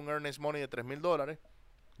traer un earnest money de $3,000.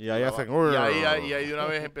 Y ahí hacen... Y ahí de una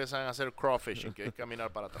vez empiezan a hacer crawfishing, que es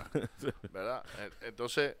caminar para atrás. ¿Verdad?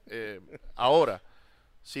 Entonces, ahora,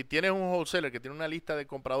 si tienes un wholesaler que tiene una lista de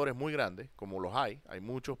compradores muy grande, como los hay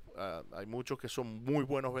muchos que son muy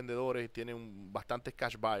buenos vendedores y tienen bastantes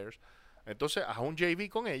cash buyers. Entonces, haz un JV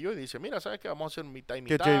con ellos y dice, mira, ¿sabes qué? Vamos a hacer mitad y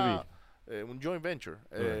 ¿Qué mitad. JV? Un joint venture.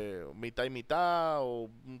 Mitad y mitad o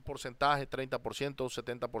un porcentaje, 30%,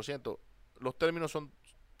 70%. Los términos son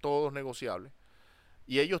todos negociables.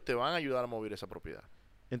 Y ellos te van a ayudar a mover esa propiedad.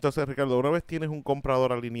 Entonces, Ricardo, una vez tienes un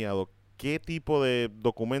comprador alineado, ¿qué tipo de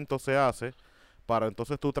documento se hace para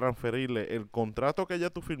entonces tú transferirle el contrato que ya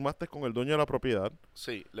tú firmaste con el dueño de la propiedad?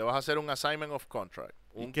 Sí, le vas a hacer un assignment of contract.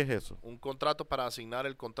 ¿Y qué es eso? Un contrato para asignar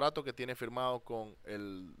el contrato que tiene firmado con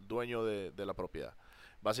el dueño de la propiedad.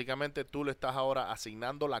 Básicamente tú le estás ahora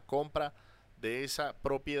asignando la compra de esa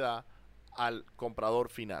propiedad al comprador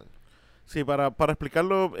final. Sí, para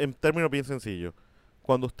explicarlo en términos bien sencillos.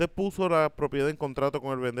 Cuando usted puso la propiedad en contrato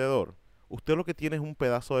con el vendedor, usted lo que tiene es un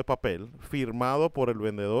pedazo de papel firmado por el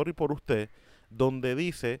vendedor y por usted, donde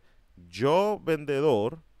dice, yo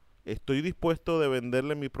vendedor, estoy dispuesto de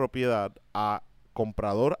venderle mi propiedad a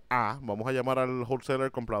comprador A, vamos a llamar al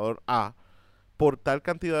wholesaler comprador A, por tal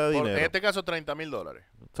cantidad de dinero. En este caso, $30,000.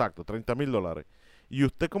 Exacto, $30,000. Y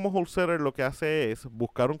usted como wholesaler lo que hace es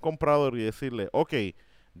buscar un comprador y decirle, ok,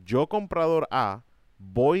 yo comprador A,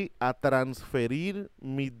 voy a transferir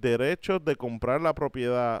mis derechos de comprar la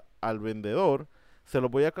propiedad al vendedor se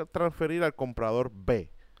los voy a transferir al comprador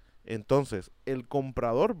B. Entonces, el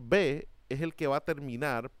comprador B es el que va a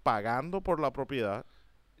terminar pagando por la propiedad.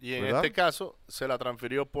 Y en ¿verdad? este caso se la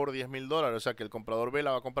transfirió por $10,000, o sea que el comprador B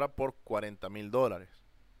la va a comprar por $40,000.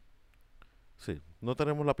 Sí, no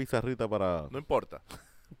tenemos la pizarrita para... No importa,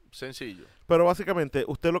 sencillo. Pero básicamente,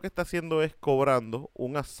 usted lo que está haciendo es cobrando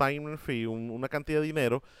un assignment fee, una cantidad de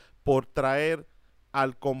dinero, por traer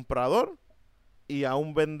al comprador y a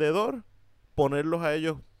un vendedor, ponerlos a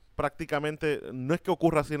ellos prácticamente, no es que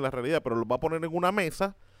ocurra así en la realidad, pero los va a poner en una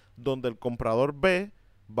mesa donde el comprador B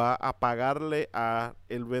va a pagarle a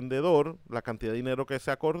el vendedor la cantidad de dinero que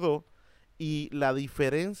se acordó, y la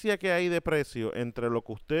diferencia que hay de precio entre lo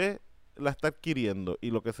que usted la está adquiriendo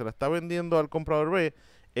y lo que se la está vendiendo al comprador B,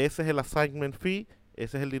 ese es el assignment fee,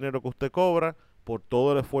 ese es el dinero que usted cobra por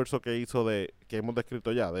todo el esfuerzo que hizo que hemos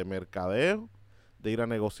descrito ya, de mercadeo, de ir a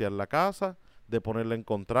negociar la casa, de ponerla en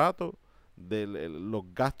contrato, de los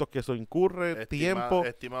gastos que eso incurre, tiempo.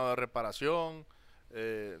 Estimado de reparación,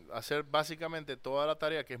 hacer básicamente toda la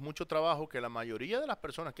tarea, que es mucho trabajo que la mayoría de las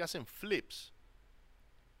personas que hacen flips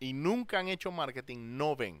y nunca han hecho marketing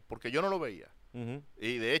no ven, porque yo no lo veía.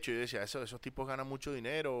 Y de hecho yo decía, esos tipos ganan mucho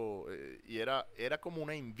dinero, y era como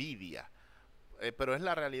una envidia. Pero es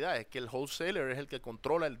la realidad, es que el wholesaler es el que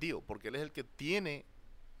controla el deal, porque él es el que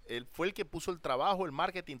él fue el que puso el trabajo, el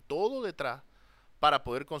marketing, todo detrás para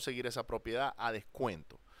poder conseguir esa propiedad a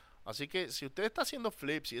descuento. Así que si usted está haciendo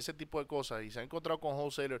flips y ese tipo de cosas y se ha encontrado con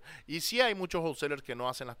wholesalers, y sí hay muchos wholesalers que no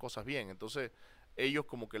hacen las cosas bien, entonces ellos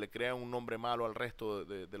como que le crean un nombre malo al resto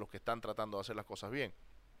de los que están tratando de hacer las cosas bien.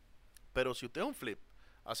 Pero si usted es un flip,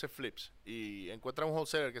 hace flips y encuentra un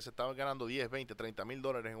wholesaler que se está ganando 10, 20, 30 mil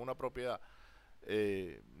dólares en una propiedad,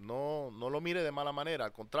 no lo mire de mala manera,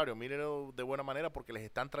 al contrario, mírelo de buena manera, porque les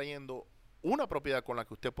están trayendo una propiedad con la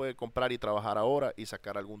que usted puede comprar y trabajar ahora y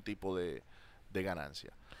sacar algún tipo de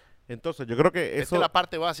ganancia. Entonces, yo creo que eso... Esta es la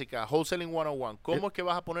parte básica, Wholesaling 101. ¿Cómo es que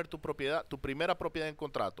vas a poner tu propiedad, tu primera propiedad en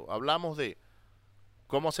contrato? Hablamos de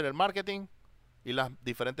cómo hacer el marketing y las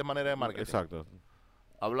diferentes maneras de marketing. Exacto.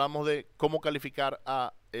 Hablamos de cómo calificar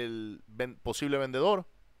a el posible vendedor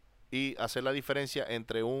y hacer la diferencia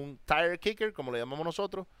entre un tire kicker, como le llamamos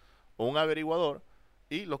nosotros, o un averiguador,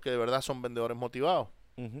 y los que de verdad son vendedores motivados.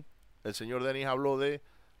 El señor Denis habló de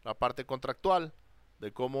la parte contractual,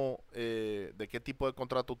 de cómo, de qué tipo de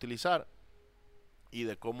contrato utilizar y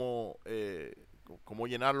de cómo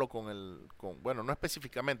llenarlo bueno, no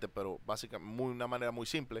específicamente, pero básicamente una manera muy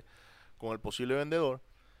simple, con el posible vendedor.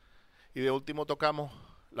 Y de último tocamos,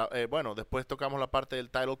 después tocamos la parte del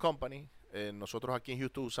title company. Nosotros aquí en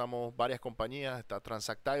Houston usamos varias compañías. Está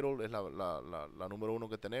Transact Title, es la número 1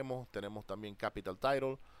 que tenemos. Tenemos también Capital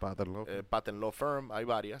Title, Patent Law Firm, hay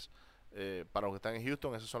varias. Para los que están en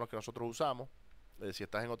Houston, esos son los que nosotros usamos. Si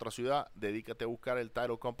estás en otra ciudad, dedícate a buscar el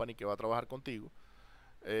title company que va a trabajar contigo.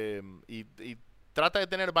 Y trata de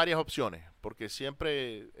tener varias opciones, porque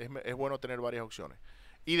siempre es bueno tener varias opciones.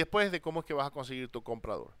 Y después de cómo es que vas a conseguir tu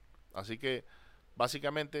comprador. Así que,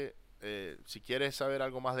 básicamente, si quieres saber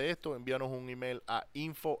algo más de esto, envíanos un email a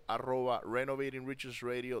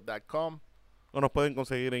info@renovatingrichesradio.com. O nos pueden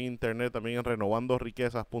conseguir en internet también en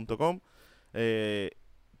renovandoriquezas.com.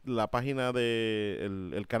 La página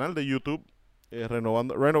el canal de YouTube,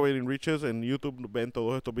 Renovating Riches, en YouTube ven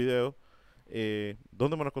todos estos videos.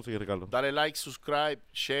 ¿Dónde me los consigues, Ricardo? Dale like, subscribe,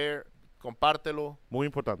 share, compártelo. Muy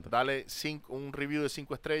importante. Dale un review de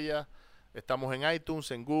 5 estrellas. Estamos en iTunes,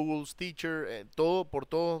 en Google, Stitcher, por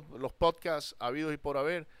todos los podcasts habidos y por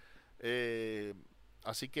haber.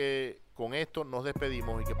 Así que con esto nos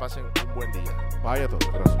despedimos y que pasen un buen día. Vaya todo,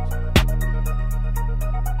 gracias.